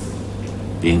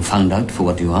 Being found out for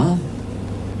what you are.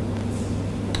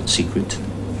 Secret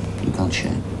you can't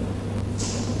share.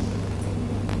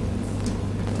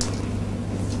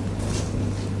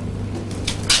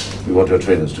 We want our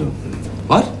trainers too.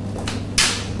 What?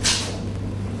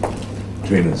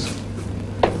 Trainers.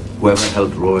 Whoever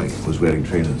helped Roy was wearing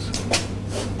trainers.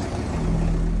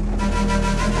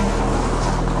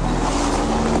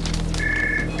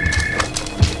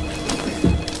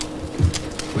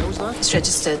 Where was that? It's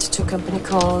registered to a company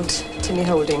called Timmy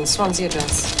Holdings, Swansea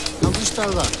address. How do you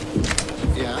spell that?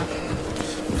 Yeah.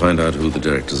 Find out who the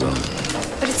directors are.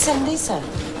 But it's Sunday, sir.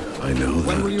 I know that.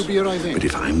 When will you be arriving? But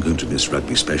if I'm going to miss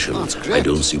rugby special, That's great. I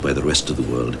don't see why the rest of the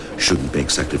world shouldn't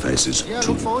make sacrifices Yeah,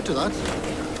 too. look forward to that.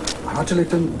 Hartelijk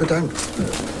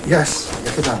bedankt. Yes,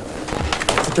 look at that.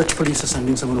 The Dutch police are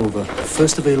sending someone over.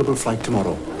 First available flight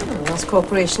tomorrow. Oh, that's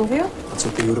cooperation for you. That's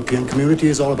what the European community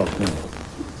is all about now.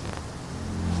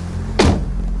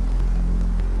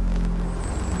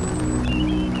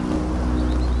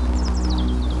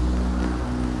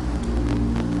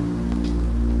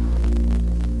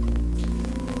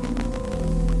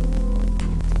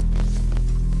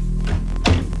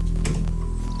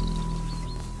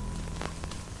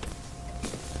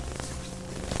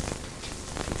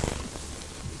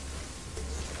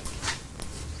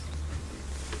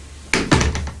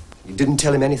 You didn't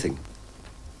tell him anything?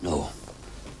 No.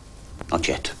 Not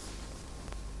yet.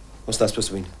 What's that supposed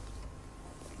to mean?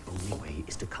 The only way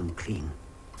is to come clean.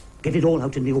 Get it all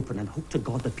out in the open and hope to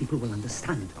God that people will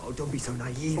understand. Oh, don't be so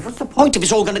naive. Well, what's the point if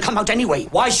it's all going to come out anyway?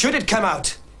 Why should it come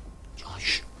out?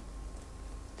 Josh,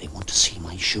 they want to see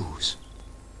my shoes.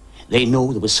 They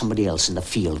know there was somebody else in the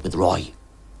field with Roy.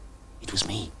 It was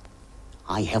me.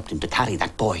 I helped him to carry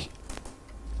that boy.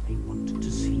 They wanted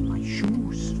to see my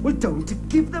shoes. Well, don't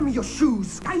give them your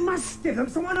shoes. I must give them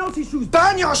someone else's shoes.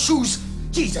 Burn your shoes!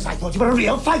 Jesus, I thought you were a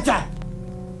real fighter.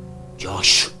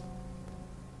 Josh,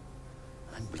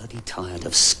 I'm bloody tired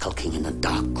of skulking in the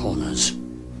dark corners.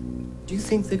 Do you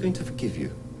think they're going to forgive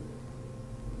you?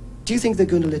 Do you think they're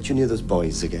going to let you near those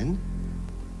boys again?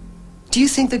 Do you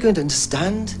think they're going to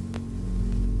understand?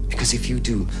 Because if you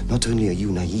do, not only are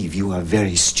you naive, you are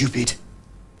very stupid.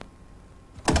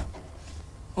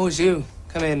 Oh, it's you.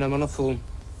 Come in, I'm on a phone.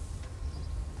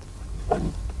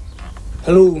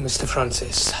 Hello, Mr.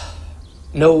 Francis.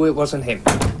 No, it wasn't him.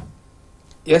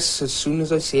 Yes, as soon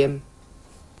as I see him.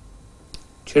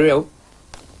 Cheerio.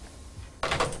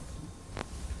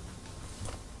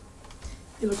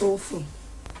 You look awful.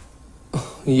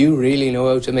 You really know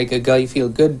how to make a guy feel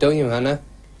good, don't you, Hannah?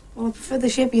 Well, I prefer the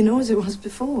shape of your nose it was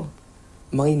before.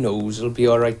 My nose will be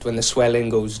all right when the swelling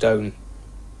goes down.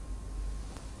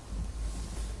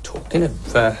 Talking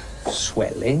of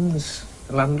swellings,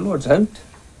 the landlord's out.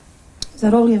 Is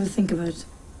that all you ever think about?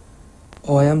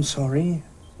 Oh, I am sorry.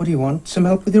 What do you want? Some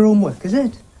help with your homework, is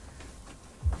it?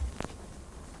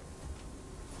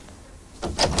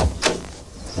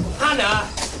 Hannah!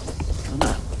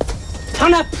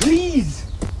 Hannah, please!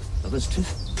 Lovers too?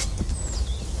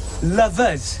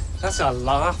 Lovers? That's a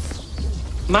laugh.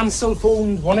 Mansell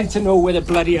phoned, wanted to know where the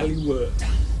bloody hell you were.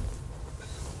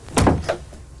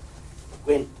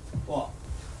 Gwyn. What?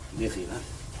 Give me a favour.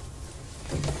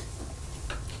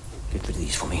 Get rid of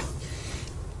these for me.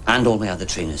 And all my other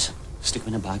trainers. Stick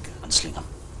them in a bag and sling them.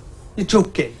 You're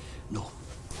joking? No.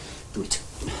 Do it.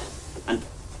 And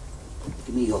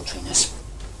give me your trainers.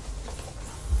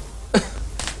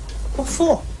 What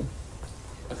for?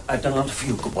 I've done a lot for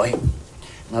you, good boy.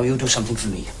 Now you do something for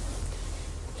me.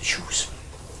 The shoes.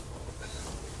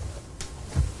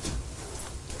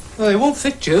 Well, they won't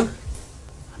fit you.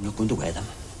 I'm not going to wear them.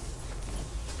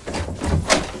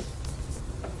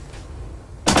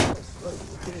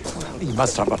 Well, he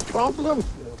must have a problem.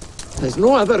 There's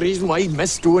no other reason why he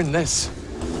missed doing this.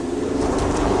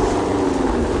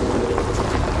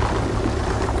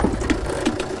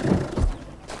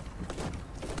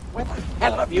 Where the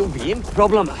hell have you been?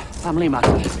 Problem. Family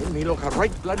matter. Made me look a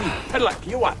right bloody pillock,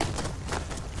 you are.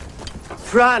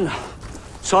 Fran.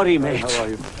 Sorry, mate. How are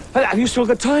you? Have you still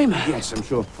got time? Yes, I'm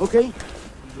sure. Okay.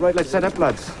 Right, let's set up,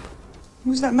 lads.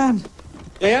 Who's that man?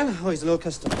 Yeah? Oh, he's an old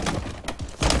customer.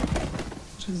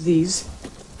 What are these?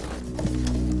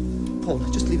 Paul,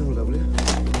 just leave him alone, will you?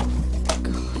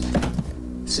 God,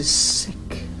 this is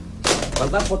sick. Well,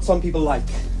 that's what some people like.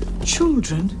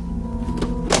 Children?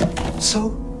 So,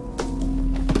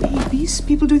 babies?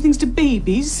 People do things to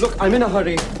babies? Look, I'm in a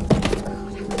hurry.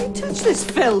 Touch this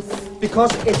filth.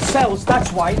 Because it sells,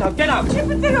 that's why. Now get out. Yeah,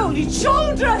 but they're only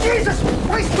children. Jesus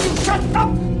Christ, will you shut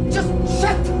up? Just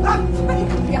shut up. But it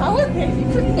could be our baby,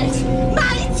 couldn't it?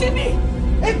 My Timmy.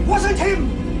 It wasn't him.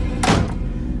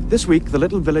 This week, the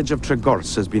little village of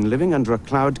Tregorse has been living under a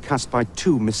cloud cast by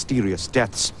 2 mysterious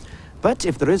deaths. But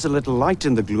if there is a little light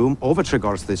in the gloom over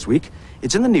Tregorse this week,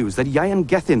 it's in the news that Ian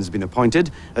Gethin's been appointed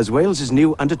as Wales'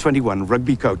 new under-21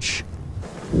 rugby coach.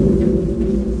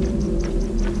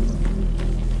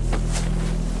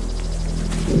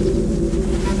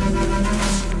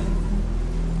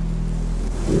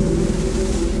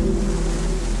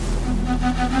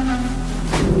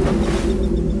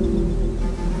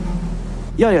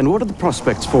 Ian, what are the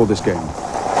prospects for this game?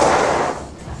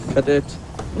 Cut it.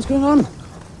 What's going on?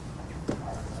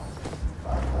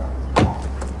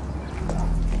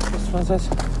 What's that?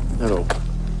 Hello.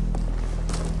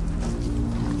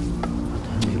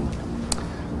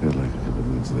 I'd like a couple of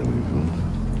minutes there, will you,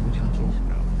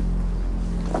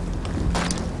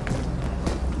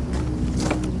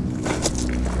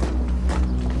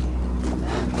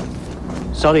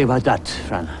 Phil? Sorry about that,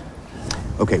 Fran.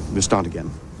 Okay, we'll start again.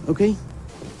 Okay.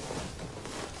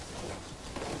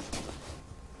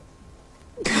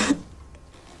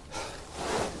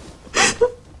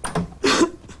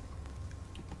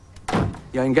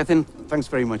 Ian Gethin, thanks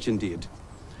very much indeed.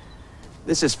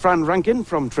 This is Fran Rankin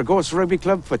from Tregorse Rugby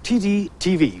Club for TD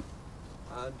TV.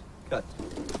 And cut.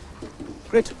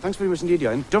 Great, thanks very much indeed,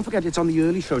 Ian. Don't forget it's on the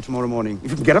early show tomorrow morning.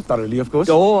 If you can get up that early, of course.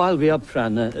 Oh, I'll be up,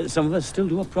 Fran. Some of us still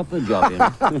do a proper job, you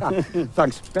know.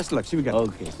 Thanks. Best of luck. See you again.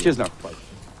 Okay. Cheers now. Bye.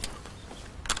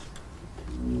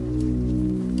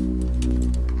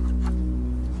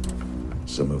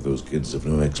 Some of those kids have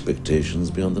no expectations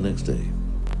beyond the next day.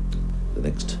 The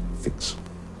next fix.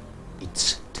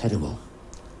 It's terrible.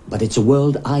 But it's a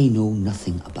world I know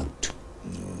nothing about.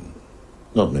 No.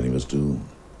 Not many of us do.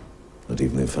 Not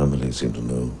even their families seem to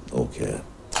know or care.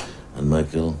 And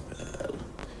Michael, well,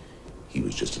 he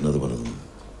was just another one of them.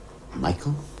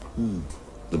 Michael?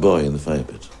 The boy in the fire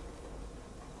pit.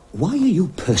 Why are you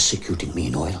persecuting me,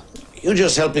 Noel? You're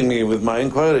just helping me with my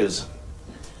inquiries.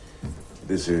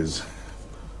 This is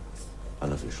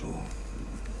unofficial.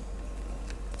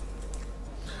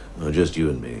 No, just you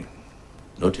and me.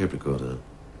 No tape recorder.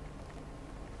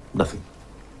 Nothing.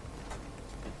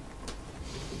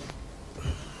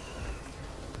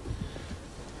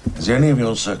 Has any of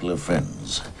your circle of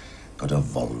friends got a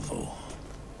Volvo?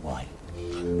 Why?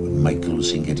 When Michael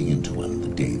was seen getting into one the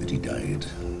day that he died.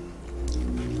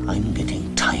 I'm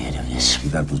getting tired of this.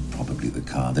 That was probably the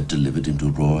car that delivered him to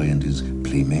Roy and his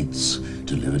playmates,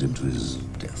 delivered him to his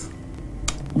death.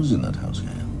 Who's in that house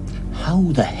here? How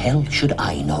the hell should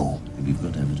I know? We've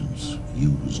got evidence.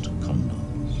 Used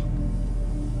condoms.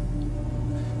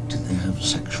 Did they have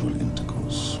sexual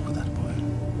intercourse with that boy?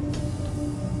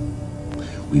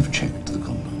 We've checked the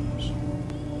condoms.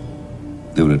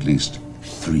 There were at least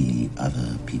 3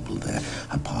 other people there,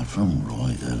 apart from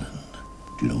Roy Erland.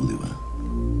 Do you know who they were?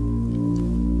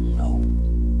 No.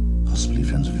 Possibly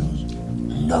friends of yours?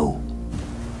 No.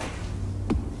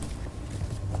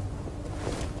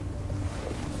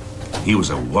 He was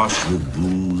awash with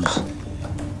booze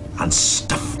and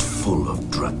stuffed full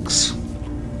of drugs.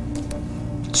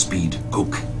 Speed,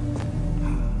 coke.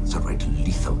 It's a right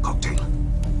lethal cocktail.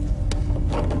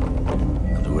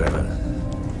 And whoever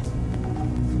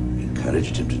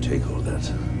encouraged him to take all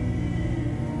that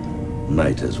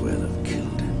might as well have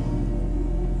killed him.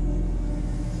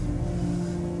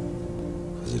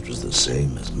 Because it was the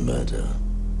same as murder.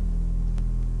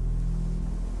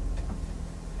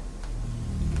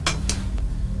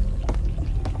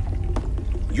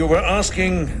 You were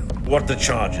asking what the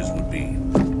charges would be.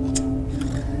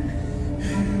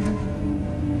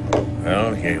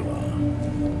 Well, here you are.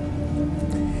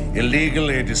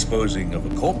 Illegally disposing of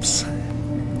a corpse,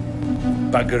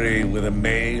 buggery with a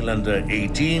male under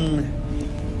 18,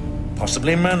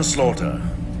 possibly manslaughter,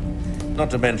 not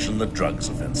to mention the drugs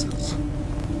offenses.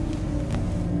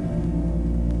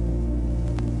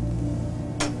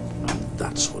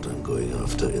 That's what I'm going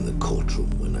after in the courtroom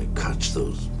when I catch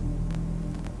those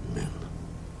men.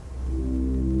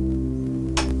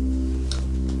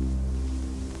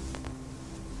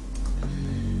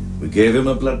 We gave him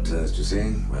a blood test, you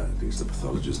see. Well, at least the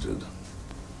pathologist did.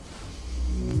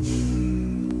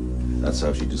 That's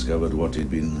how she discovered what he'd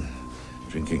been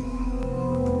drinking,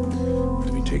 what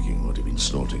he'd been taking, what he'd been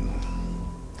snorting.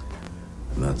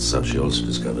 And that's how she also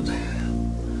discovered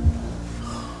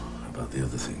about the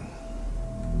other thing.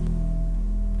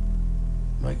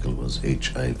 Michael was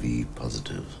HIV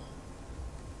positive.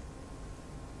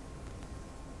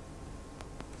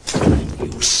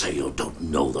 You say you don't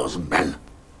know those men?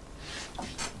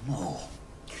 No.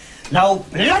 Now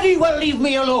bloody well leave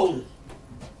me alone!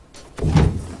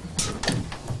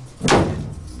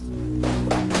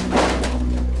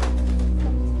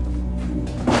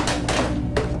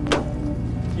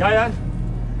 Ian?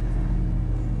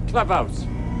 Clubhouse.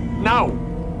 Now!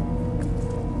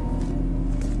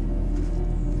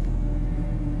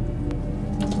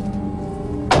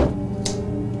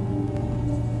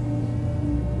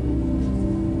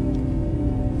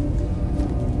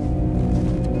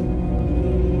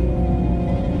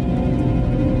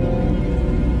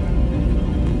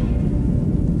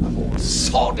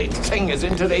 Sordid thing is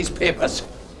in today's papers.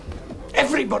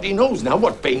 Everybody knows now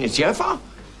what Bain is here for.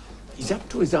 He's up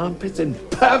to his armpits in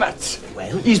perverts.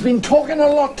 Well, he's been talking a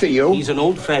lot to you. He's an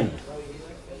old friend.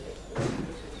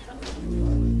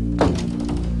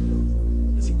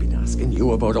 Has he been asking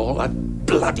you about all that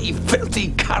bloody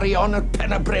filthy carry-on at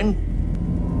Pennebryn?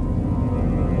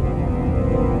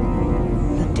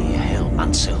 Bloody hell,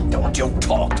 Mansell. Don't you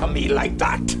talk to me like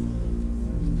that.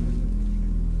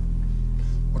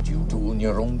 What you do in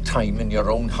your own time in your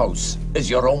own house is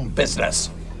your own business.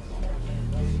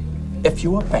 If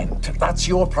you are bent, that's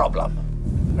your problem.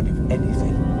 And if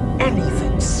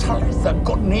anything sullies the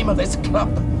good name of this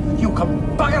club, you can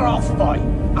bugger off, boy,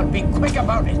 and be quick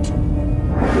about it.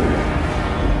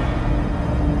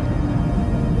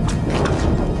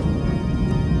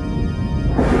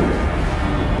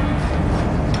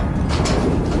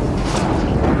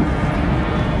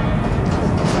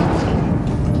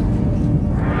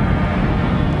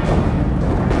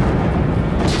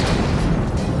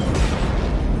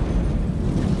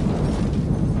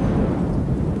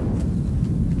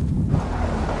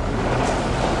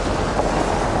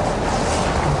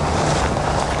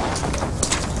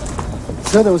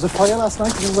 Sir, there was a fire last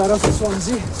night in a warehouse in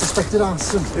Swansea. Suspected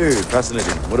arson. Hey,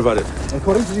 fascinating. What about it?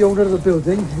 According to the owner of the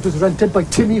building, it was rented by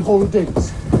Timmy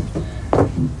Holdings.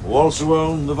 Who also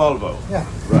own the Volvo? Yeah.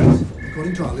 Right.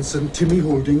 According to Alison, Timmy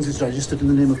Holdings is registered in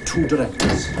the name of two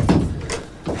directors.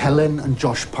 Helen and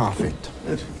Josh Parfit.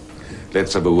 Good.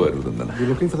 Let's have a word with them then. You're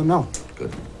looking for them now?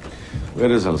 Good.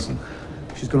 Where is Alison?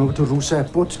 She's gone over to Roos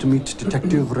Airport to meet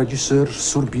Detective Regisseur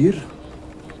Surbir.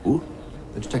 Who?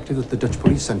 The detective that the Dutch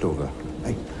police sent over.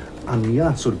 Hey,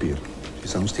 Anja Surbir. She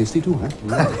sounds tasty too, huh?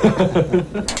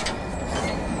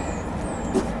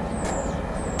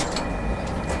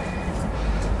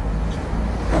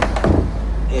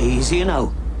 He's here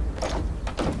now.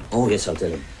 Oh, yes, I'll tell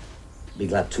him. Be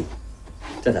glad to.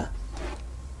 Ta-da.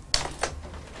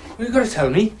 What you got to tell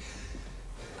me?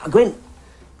 Gwen,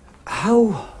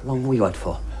 how long were you out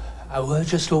for? Hour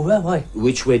just over, why?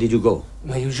 Which way did you go?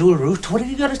 My usual route. What have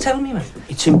you got to tell me, man?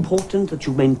 It's important that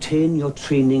you maintain your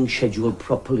training schedule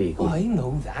properly. Oh, I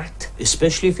know that.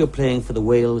 Especially if you're playing for the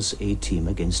Wales A team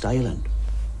against Ireland.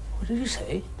 What did you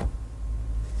say?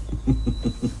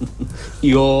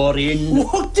 You're in.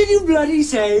 What did you bloody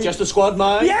say? Just a squad,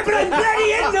 man. Yeah, but I'm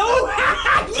bloody in, no!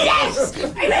 Yes!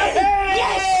 I'm in!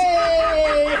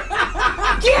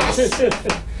 Yes!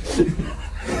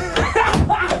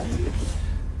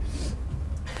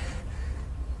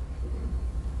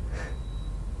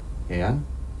 Yeah?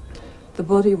 The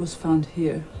body was found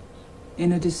here,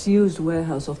 in a disused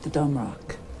warehouse off the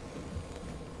Damrak.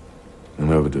 An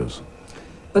overdose.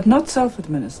 But not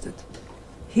self-administered.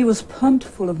 He was pumped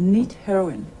full of neat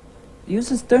heroin.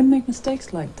 Users don't make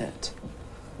mistakes like that.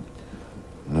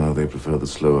 No, they prefer the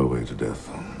slower way to death.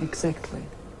 Exactly.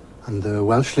 And the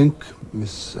Welsh link,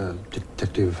 Miss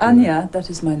Detective... Anya, that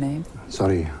is my name.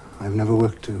 Sorry, I've never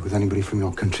worked with anybody from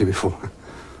your country before.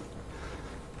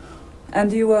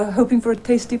 And you were hoping for a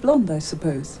tasty blonde, I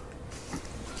suppose.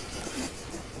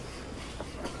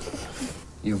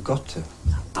 You've got to.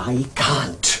 I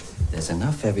can't. There's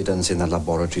enough evidence in the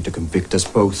laboratory to convict us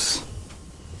both.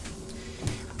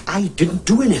 I didn't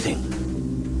do anything.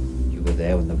 You were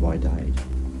there when the boy died.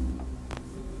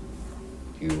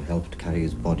 You helped carry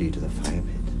his body to the fire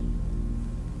pit.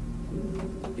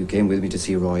 You came with me to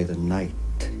see Roy the night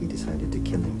he decided to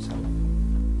kill himself.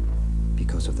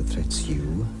 Because of the threats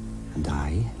you and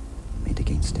I made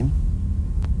against him.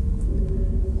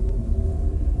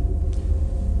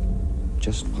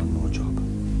 Just one more job.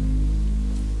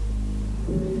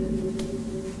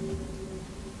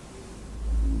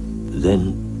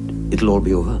 Then it'll all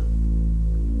be over.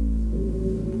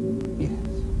 Yes.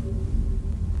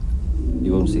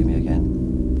 You won't see me again.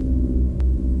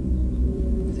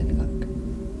 With any luck.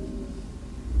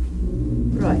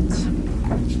 Right.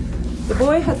 The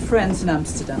boy had friends in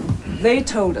Amsterdam. They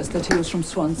told us that he was from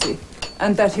Swansea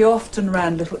And that he often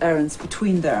ran little errands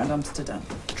between there and Amsterdam.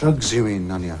 Drugs, you mean,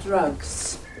 Nanya?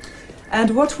 Drugs.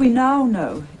 And what we now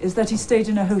know is that he stayed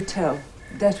in a hotel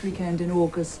that weekend in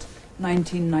August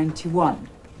 1991.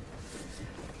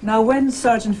 Now, when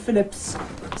Sergeant Phillips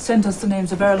sent us the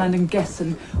names of Erland and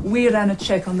Gessen, we ran a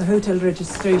check on the hotel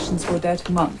registrations for that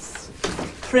month.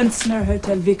 Prinsner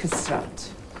Hotel Vickerstraat.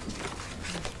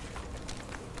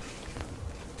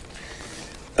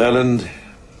 Erland,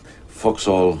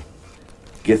 Foxhall,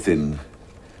 Gethin,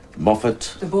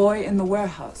 Moffat. The boy in the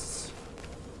warehouse.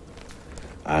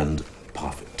 And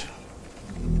Parfitt.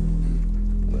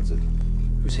 That's it.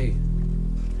 Who's he?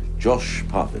 Josh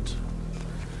Parfitt.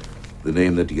 The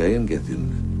name that Ye and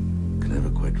Gethin can never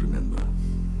quite remember.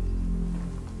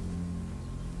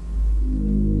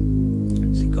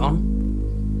 Is he gone?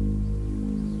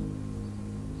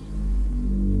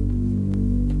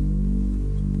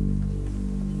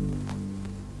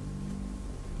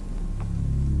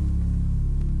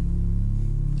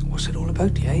 What's it all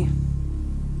about, Ye?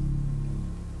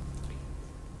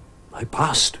 My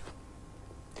past.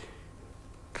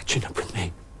 Catching up with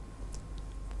me.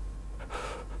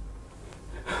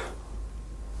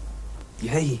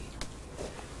 Yay.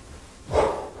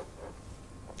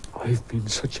 I've been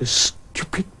such a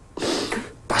stupid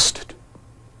bastard.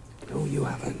 No, you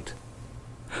haven't.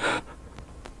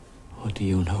 What do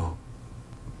you know?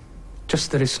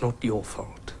 Just that it's not your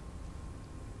fault.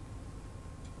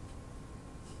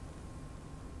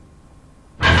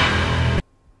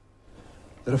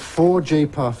 There are 4 J.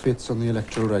 Parfitts on the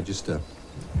electoral register.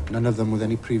 None of them with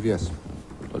any previous.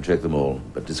 I'll check them all,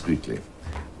 but discreetly.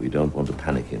 We don't want to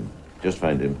panic him. Just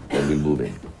find him, then we'll move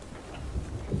in.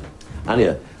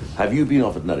 Anya, have you been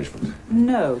offered nourishment?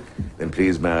 No. Then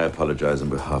please may I apologize on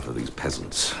behalf of these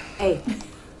peasants. Hey.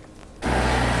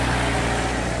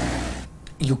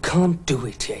 You can't do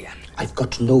it, Yayan. I've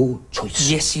got no choice.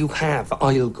 Yes, you have.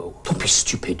 I'll go. Don't be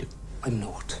stupid. I'm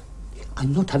not.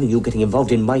 I'm not having you getting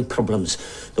involved in my problems.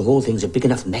 The whole thing's a big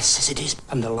enough mess as it is.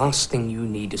 And the last thing you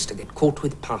need is to get caught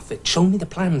with Parfitt. Show me the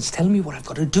plans. Tell me what I've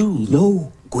got to do.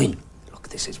 No, Gwyn. Look,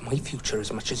 this is my future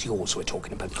as much as yours we're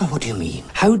talking about. Oh, what do you mean?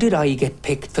 How did I get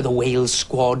picked for the Wales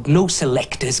squad? No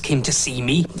selectors came to see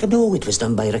me. No, it was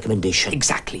done by recommendation.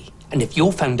 Exactly. And if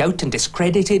you're found out and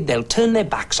discredited, they'll turn their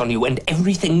backs on you and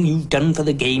everything you've done for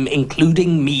the game,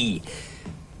 including me.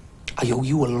 I owe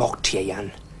you a lot,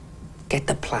 Yayan. Get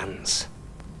the plans.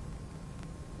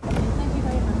 Thank you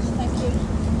very much. Thank you.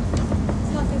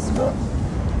 It's not this one.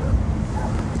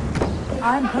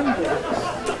 I'm hungry.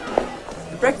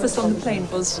 The breakfast on the plane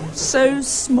was so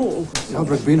small. You have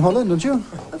rugby in Holland, don't you?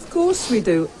 Of course we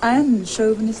do. And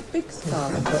chauvinist big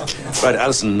star. Right,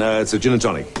 Alison, it's a gin and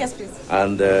tonic. Yes, please.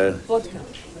 And, Vodka.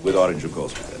 with orange, of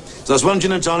course. So it's 1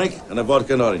 gin and tonic and a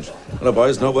vodka and orange. Hello,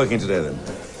 boys, not working today, then?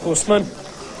 Postman.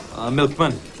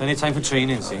 Milkman. Plenty of time for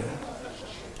training, see? Well,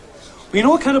 you know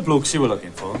what kind of blokes you were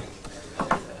looking for?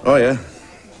 Oh, yeah?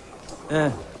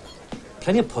 Yeah.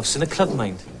 Plenty of puffs in a club,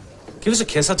 mind. Give us a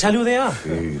kiss, I'll tell you who they are.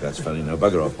 Gee, that's funny. Now,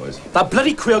 bugger off, boys. That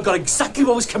bloody queer got exactly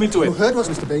what was coming to him. You heard what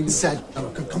Mr. Bailey said.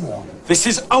 No, come on. This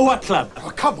is our club.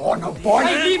 Oh, come on, now, boy.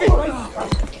 Hey, leave it.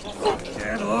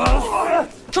 Get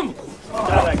off. Come on.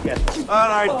 All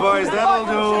right, boys, that'll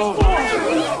do.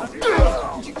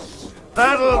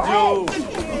 That'll do.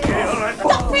 Okay, all right.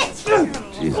 Stop it!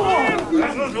 Jesus.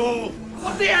 That'll do.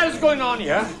 What the hell's going on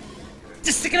here?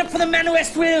 Just sticking up for the men of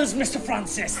West Wales, Mr.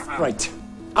 Francis. Right.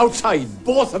 Outside,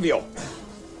 both of you.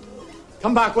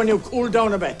 Come back when you cool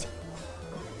down a bit.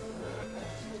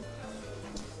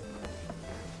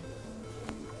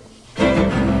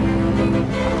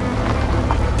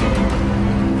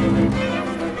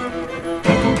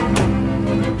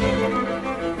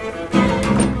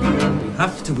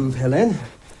 Have to move, Helen.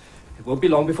 It won't be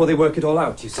long before they work it all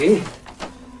out, you see.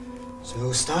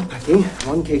 So start packing.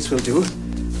 One case will do.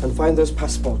 And find those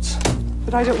passports.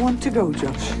 But I don't want to go,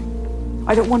 Josh.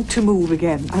 I don't want to move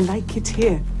again. I like it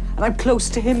here. And I'm close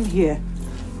to him here.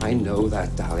 I know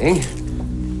that, darling.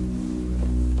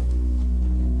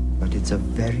 But it's a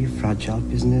very fragile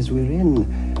business we're in.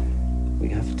 We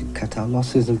have to cut our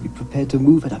losses and be prepared to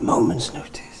move at a moment's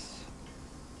notice.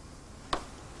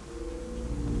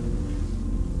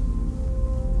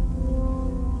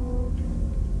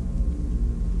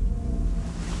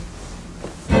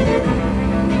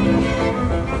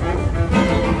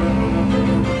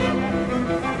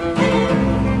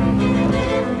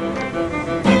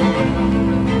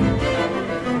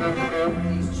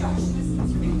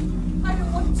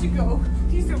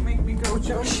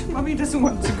 Mummy doesn't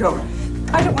want to go.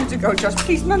 I don't want to go, Josh.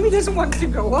 Please, Mummy doesn't want to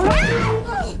go, all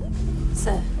right?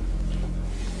 Sir.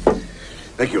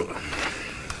 Thank you.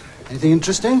 Anything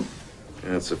interesting?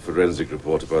 Yeah, it's a forensic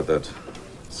report about that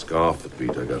scarf that we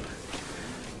dug up.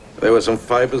 There were some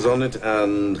fibers on it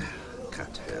and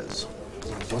cat hairs.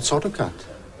 What sort of cat?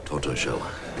 Tortoiseshell.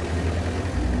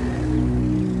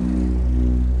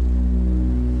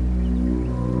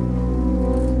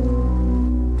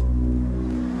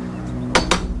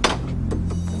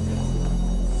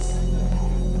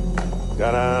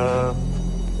 Ta-da!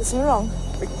 Is something wrong?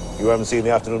 You haven't seen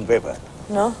the afternoon paper?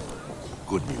 No.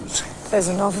 Good news. There's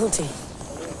a novelty.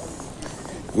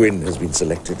 Gwyn has been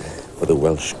selected for the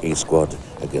Welsh A squad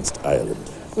against Ireland.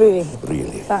 Really?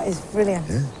 Really. That is brilliant.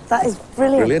 Yeah? That is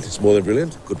brilliant. Brilliant. It's more than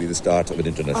brilliant. Could be the start of an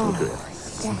international career.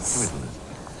 Yes.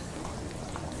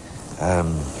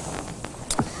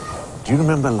 Do you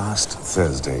remember last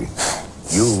Thursday?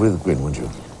 You were with Gwyn, weren't you?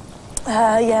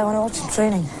 Yeah, when I watched the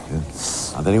training.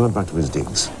 Yeah. And then he went back to his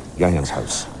digs, Yayan's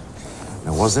house.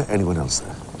 Now, was there anyone else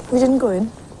there? We didn't go in.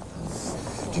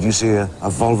 Did you see a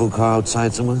Volvo car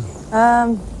outside somewhere?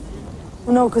 Well,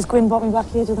 no, because Gwyn brought me back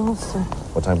here to the hostel.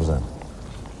 What time was that?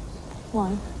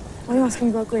 Why? Why are you asking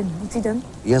about Gwyn? What's he done?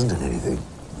 He hasn't done anything.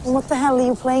 Well, what the hell are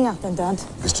you playing at then, Dad?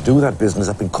 It's to do with that business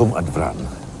up in Cwm Adfran.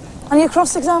 And you're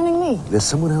cross-examining me? There's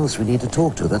someone else we need to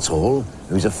talk to, that's all.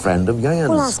 Who's a friend of Yayan's.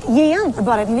 Well, ask Yayan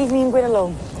about it and leave me and Gwyn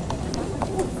alone.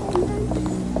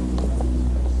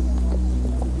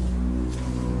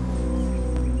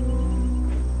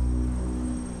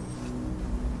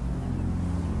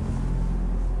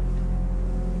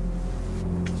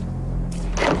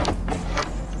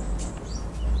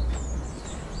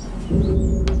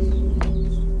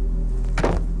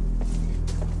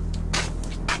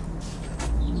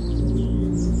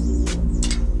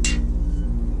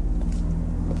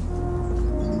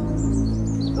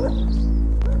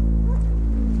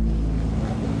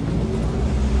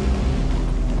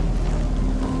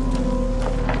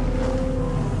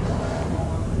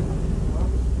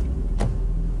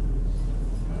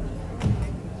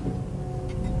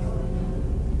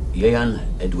 Yayan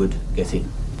Edward Gethin,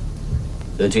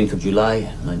 13th of July,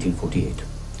 1948.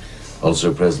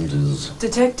 Also present is...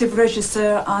 Detective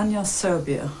Regisseur Anja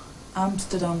Serbia,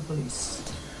 Amsterdam Police.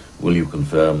 Will you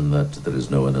confirm that there is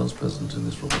no one else present in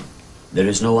this room? There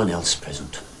is no one else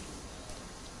present.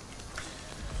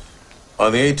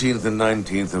 On the 18th and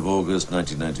 19th of August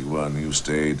 1991, you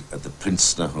stayed at the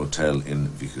Prinsner Hotel in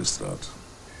Vikerstraat.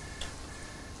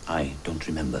 I don't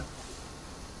remember.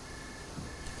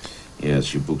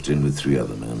 Yes, you booked in with 3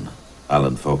 other men.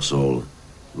 Alan Foxall,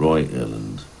 Roy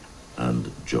Erland,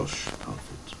 and Josh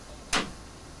Parfitt.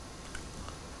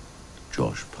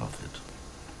 Josh Parfitt.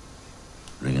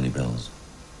 Ring any bells?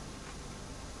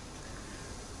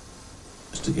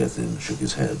 Mr. Gethin shook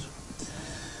his head.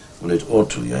 Well, it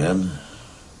ought to, Yayan.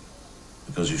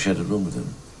 Because you shared a room with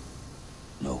him.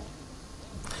 No.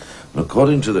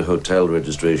 According to the hotel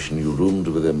registration, you roomed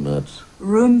with him at...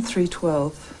 Room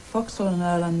 312, Foxhall and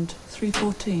Ireland,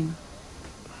 314.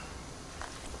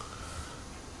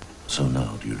 So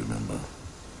now, do you remember?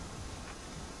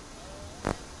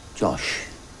 Josh,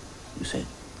 you said.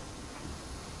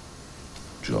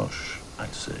 Josh,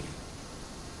 I'd say.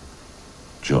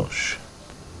 Josh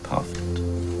Parfitt.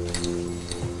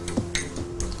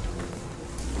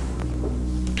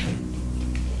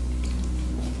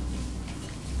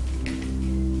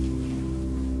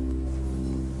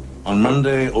 On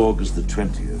Monday, August the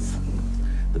 20th,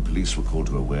 the police were called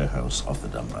to a warehouse off the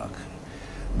Dunbach,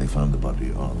 and they found the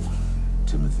body of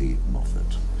Timothy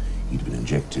Moffat. He'd been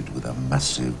injected with a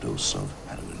massive dose of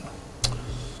heroin.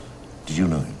 Did you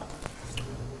know him?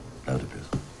 Loud it is.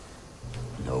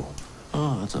 No.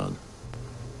 Oh, that's odd.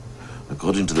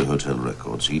 According to the hotel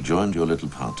records, he joined your little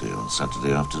party on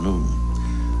Saturday afternoon.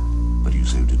 But you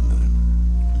say you didn't know him?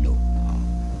 No. Oh.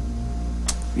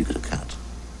 You got a cat?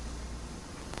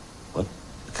 What?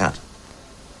 A cat?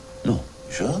 No.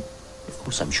 You sure? Of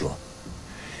course I'm sure.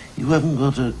 You haven't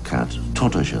got a cat?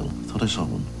 Tortoiseshell? Thought I saw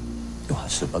one. Oh,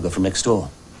 that's the bugger from next door.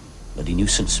 Bloody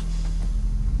nuisance.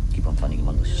 Keep on finding him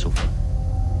on the sofa.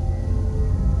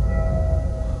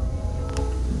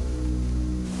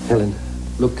 Helen,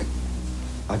 look,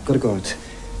 I've got to go out.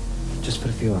 Just for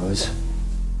a few hours.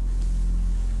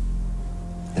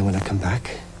 Then when I come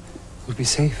back, we'll be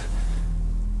safe.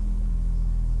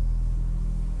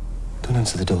 Don't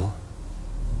answer the door.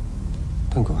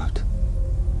 Don't go out.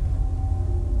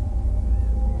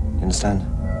 You understand?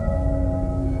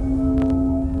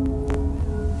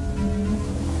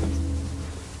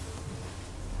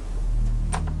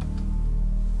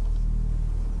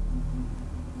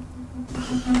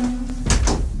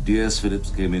 D.S.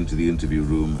 Phillips came into the interview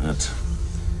room at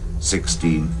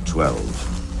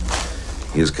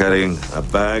 16:12. He is carrying a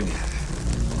bag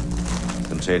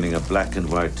containing a black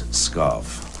and white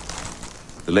scarf.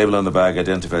 The label on the bag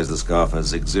identifies the scarf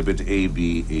as Exhibit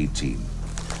AB-18.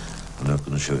 I'm not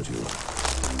going to show it to you.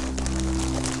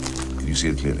 Can you see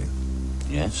it clearly?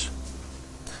 Yes.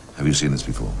 Have you seen this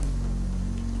before?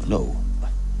 No.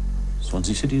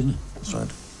 Swansea City, isn't it? That's right.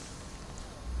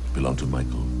 It belonged to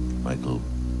Michael. Michael,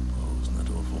 oh, isn't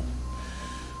that awful?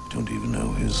 I don't even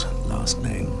know his last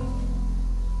name.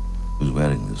 He was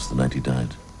wearing this the night he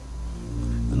died.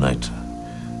 The night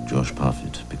Josh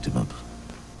Parfitt picked him up.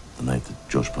 The night that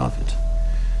Josh Parfitt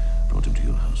brought him to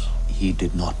your house. He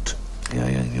did not. Yeah,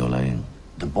 you're lying.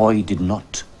 The boy did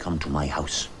not come to my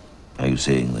house. Are you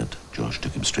saying that Josh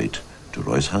took him straight to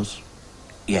Roy's house?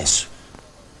 Yes.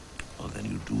 Well, then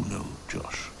you do know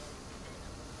Josh.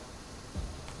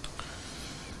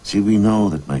 See, we know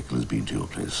that Michael has been to your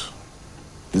place.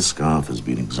 This scarf has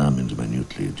been examined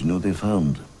minutely. Do you know they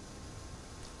found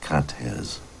cat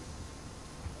hairs?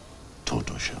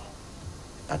 Tortoiseshell.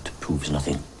 That proves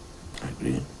nothing. I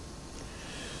agree.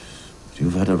 But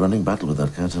you've had a running battle with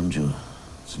that cat, haven't you?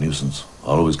 It's a nuisance.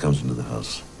 Always comes into the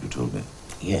house, you told me.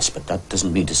 Yes, but that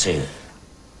doesn't mean to say...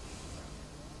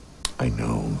 I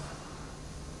know.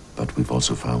 But we've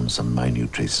also found some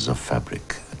minute traces of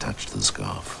fabric attached to the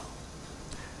scarf.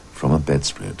 From a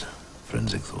bedspread,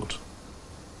 forensic thought.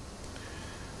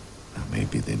 Now,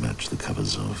 maybe they match the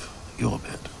covers of your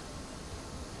bed.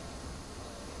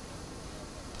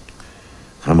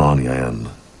 Come on, Jan.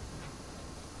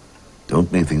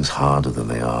 Don't make things harder than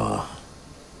they are.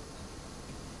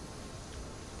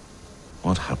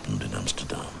 What happened in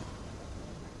Amsterdam?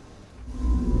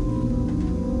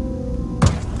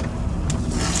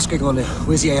 Skiggle,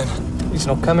 where's Jan? He's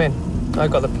not coming. I've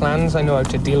got the plans. I know how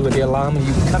to deal with the alarm, and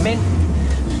you come in.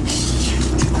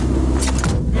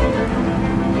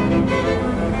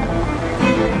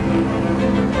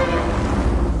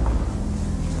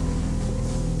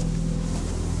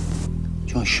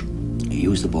 Josh, he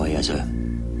used the boy as a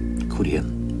courier.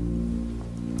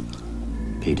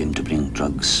 Paid him to bring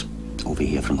drugs over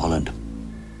here from Holland.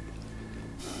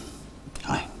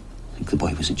 I think the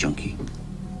boy was a junkie.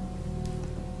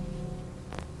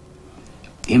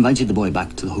 He invited the boy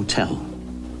back to the hotel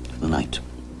for the night.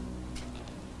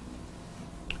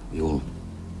 We all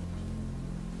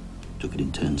took it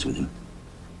in turns with him.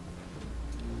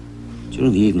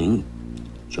 During the evening,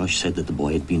 Josh said that the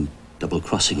boy had been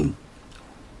double-crossing him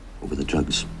over the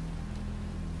drugs.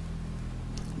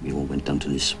 We all went down to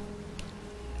this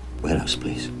warehouse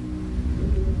place.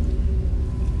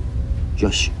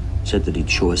 Josh said that he'd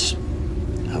show us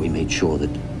how he made sure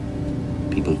that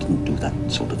people didn't do that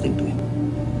sort of thing to him.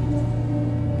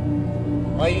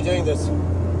 Why are you doing this?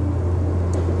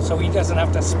 So he doesn't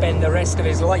have to spend the rest of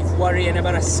his life worrying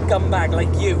about a scumbag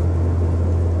like you.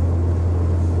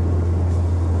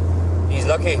 He's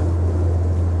lucky.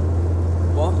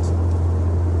 What?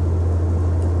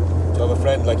 To have a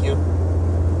friend like you.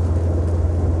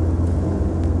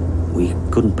 We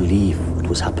couldn't believe what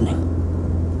was happening.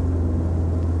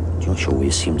 Josh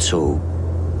always seemed so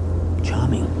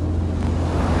charming.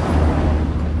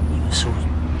 He was so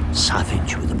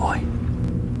savage with the boy.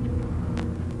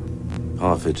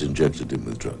 Parfitt injected him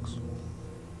with drugs.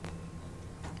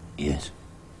 Yes.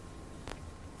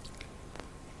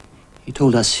 He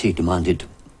told us he demanded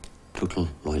total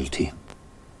loyalty.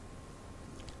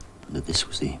 And that this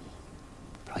was the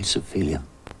price of failure.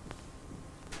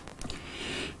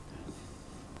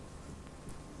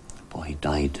 The boy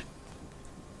died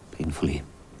painfully.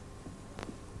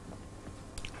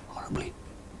 Horribly.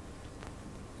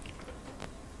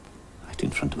 Right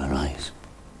in front of our eyes.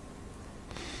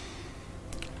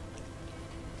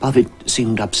 Parfitt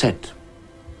seemed upset.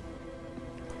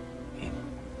 He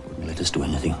wouldn't let us do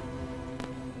anything.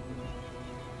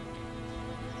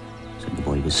 Said the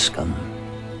boy was scum.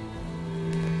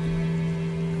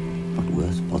 Not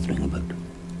worth bothering about.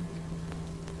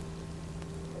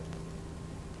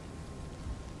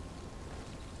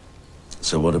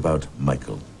 So what about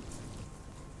Michael?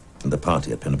 And the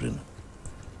party at Penbryn?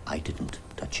 I didn't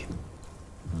touch him.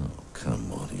 Oh,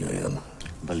 come on, Ian.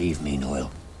 Believe me,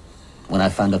 Noel. When I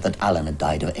found out that Alan had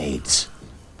died of AIDS,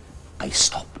 I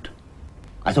stopped.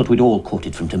 I thought we'd all caught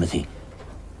it from Timothy.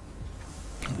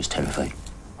 I was terrified.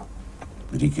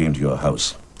 But he came to your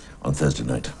house on Thursday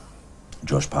night.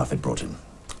 Josh Parfitt brought him,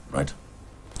 right?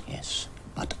 Yes,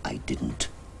 but I didn't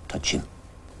touch him.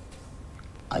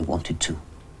 I wanted to,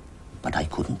 but I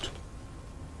couldn't.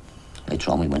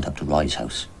 Later on, we went up to Roy's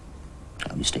house.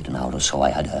 I only stayed an hour or so. I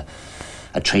had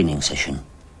a training session.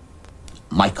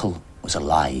 Michael was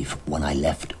alive when I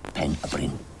left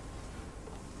Penbryn.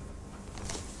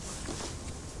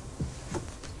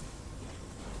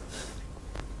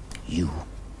 You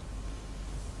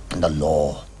and the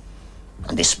law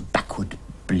and this backward,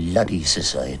 bloody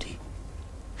society.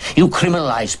 You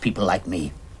criminalize people like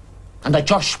me, and the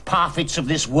Josh Parfits of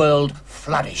this world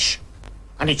flourish.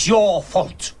 And it's your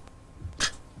fault.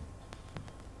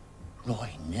 Roy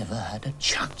never had a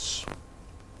chance.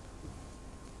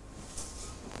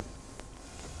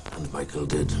 And Michael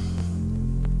did.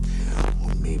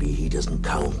 Or maybe he doesn't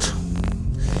count.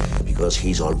 Because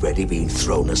he's already been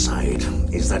thrown aside.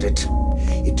 Is that it?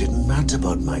 It didn't matter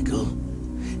about Michael.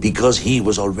 Because he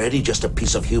was already just a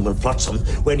piece of human flotsam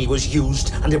when he was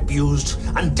used and abused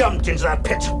and dumped into that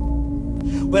pit.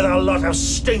 With a lot of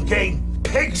stinking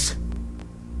pigs.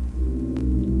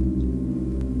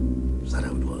 Is that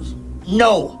how it was?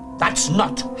 No, that's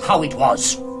not how it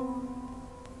was.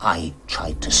 I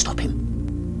tried to stop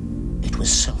him. It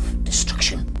was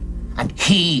self-destruction. And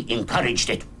he encouraged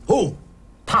it. Who?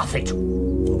 Parfit.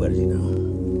 Well, where is he now?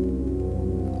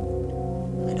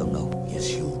 I don't know.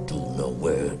 Yes, you do know.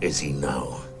 Where is he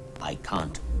now? I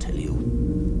can't tell you.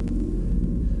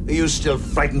 Are you still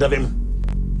frightened of him?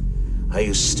 Are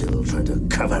you still trying to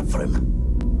cover up for him?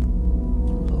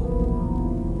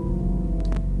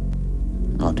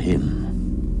 Not him.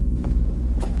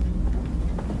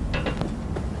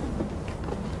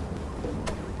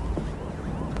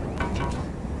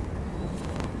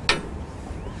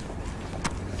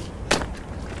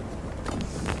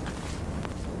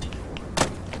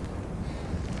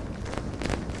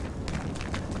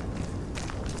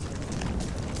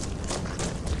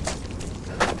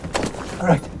 All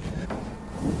right.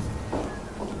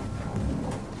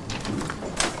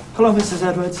 Hello, Mrs.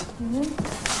 Edwards.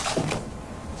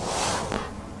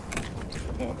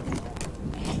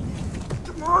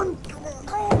 Come on, come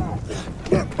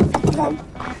on.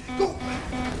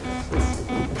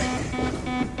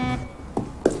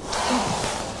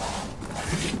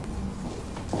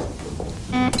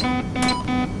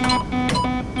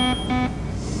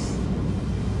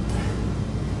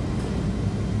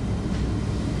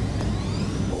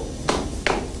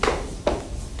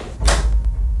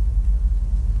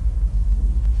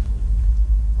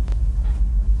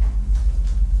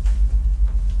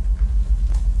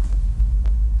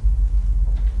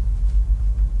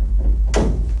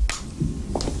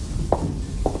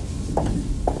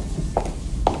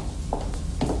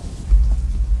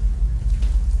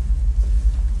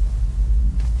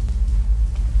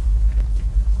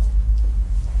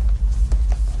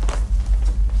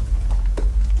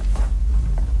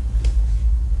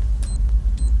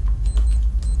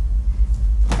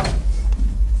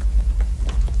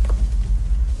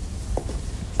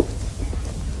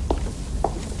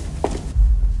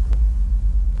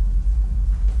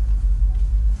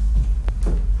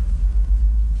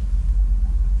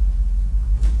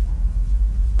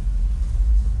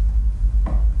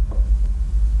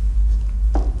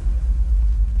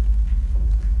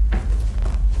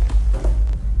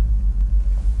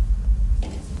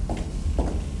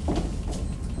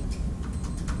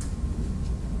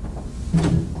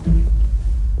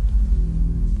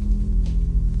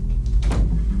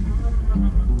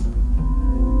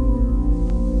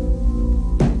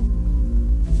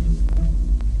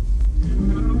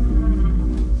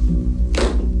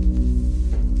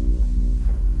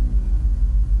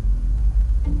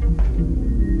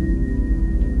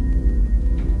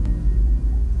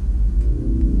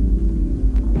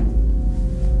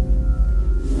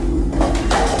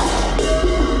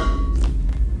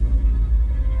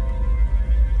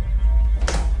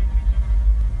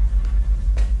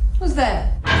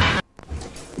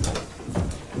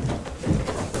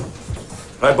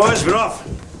 Right, boys, we're off.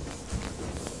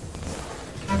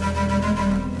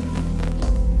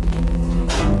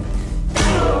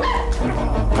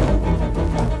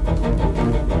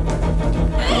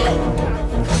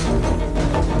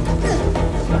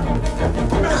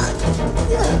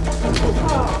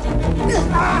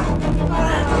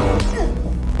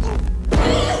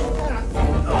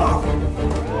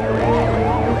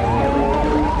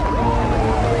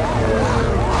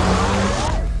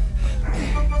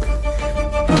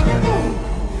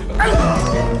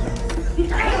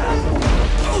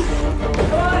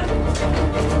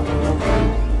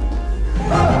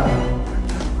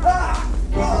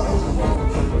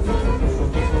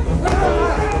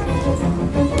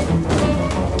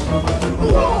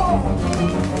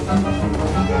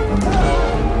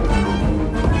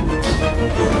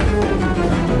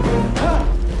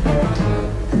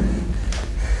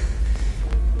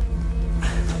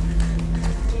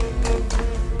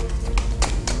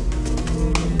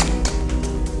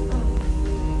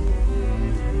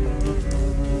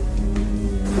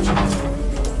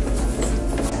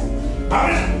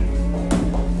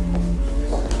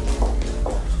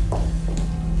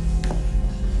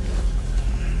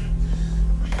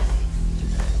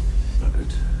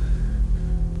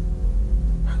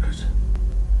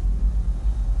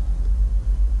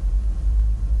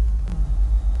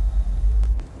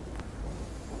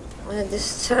 I had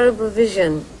this terrible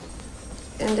vision,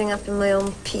 ending up in my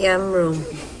own PM room.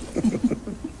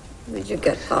 Did you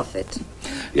get Parfit?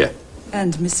 Yeah.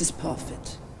 And Mrs.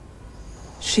 Parfit.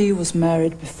 She was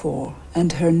married before,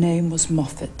 and her name was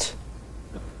Moffat.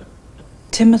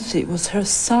 Timothy was her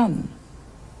son.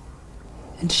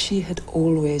 And she had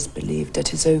always believed that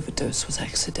his overdose was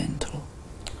accidental.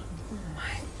 Oh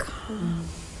my God.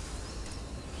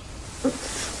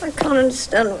 I can't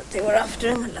understand what they were after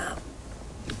in the lab.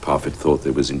 Parfit thought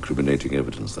there was incriminating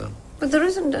evidence there. But there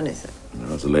isn't anything.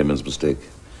 No, it's a layman's mistake.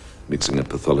 Mixing up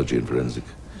pathology and forensic.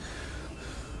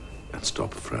 And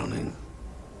stop frowning.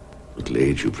 It'll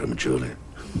age you prematurely.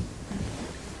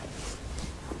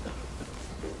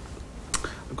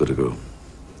 I've got to go.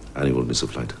 Annie will miss a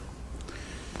flight.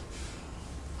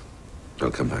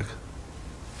 I'll come back.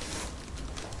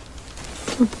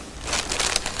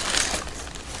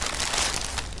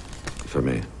 If I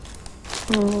may.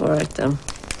 Oh, all right then.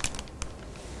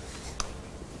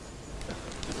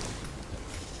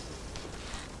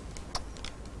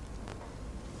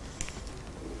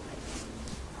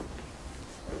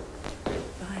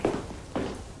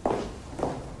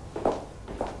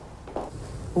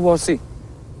 Who was he?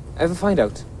 Ever find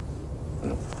out?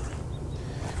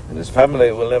 And his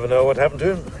family will never know what happened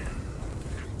to him.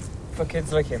 For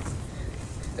kids like him,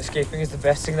 escaping is the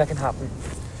best thing that can happen.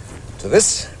 To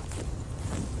this?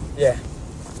 Yeah.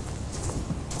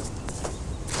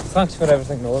 Thanks for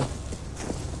everything, Noel.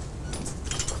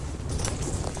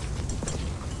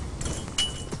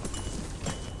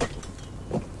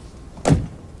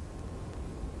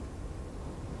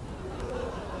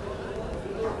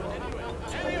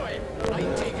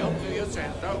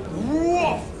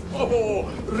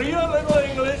 Real little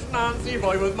English Nancy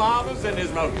boy with marbles in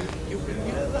his mouth. You can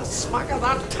hear the smack of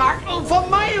that tackle for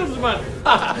miles,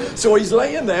 man. So he's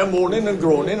laying there moaning and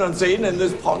groaning and saying in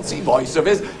this poncy voice of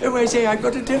his, oh, I say, I've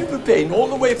got a terrible pain all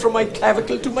the way from my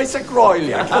clavicle to my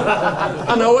sacroiliac.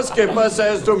 And our skipper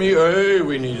says to me, hey,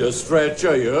 we need a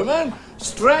stretcher here, man.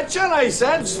 Stretcher, I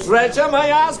said. Stretcher my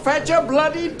ass, fetch a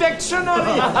bloody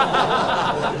dictionary.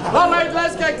 All right,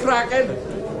 let's get cracking.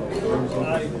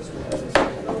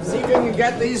 See if you can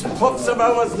get these puffs of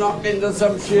ours knocked into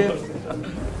some shape.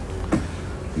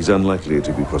 He's unlikely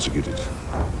to be prosecuted.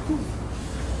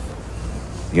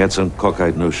 He had some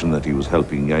cockeyed notion that he was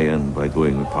helping Yayan by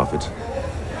going with Parfit.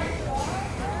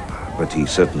 But he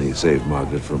certainly saved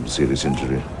Margaret from serious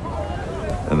injury.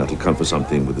 And that'll count for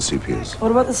something with the CPS.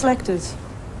 What about the selectors?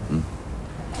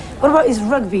 What about his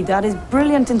rugby, Dad? His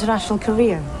brilliant international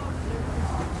career?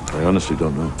 I honestly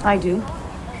don't know. I do.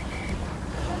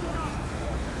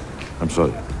 I'm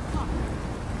sorry.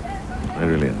 I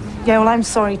really am. Yeah, well, I'm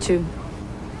sorry too.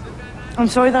 I'm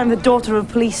sorry that I'm the daughter of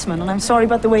a policeman, and I'm sorry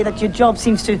about the way that your job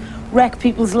seems to wreck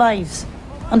people's lives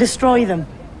and destroy them.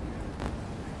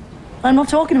 I'm not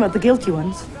talking about the guilty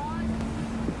ones.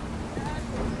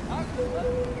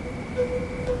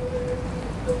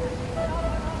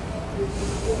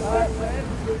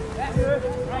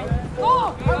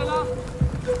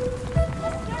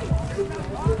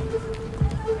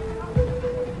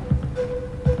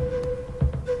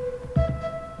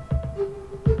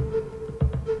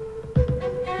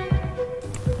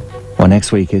 Well,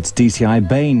 next week it's DCI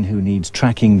Bain who needs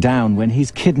tracking down when he's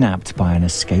kidnapped by an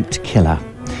escaped killer.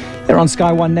 Here on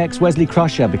Sky One next, Wesley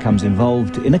Crusher becomes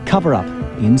involved in a cover-up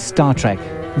in Star Trek: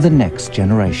 The Next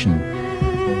Generation.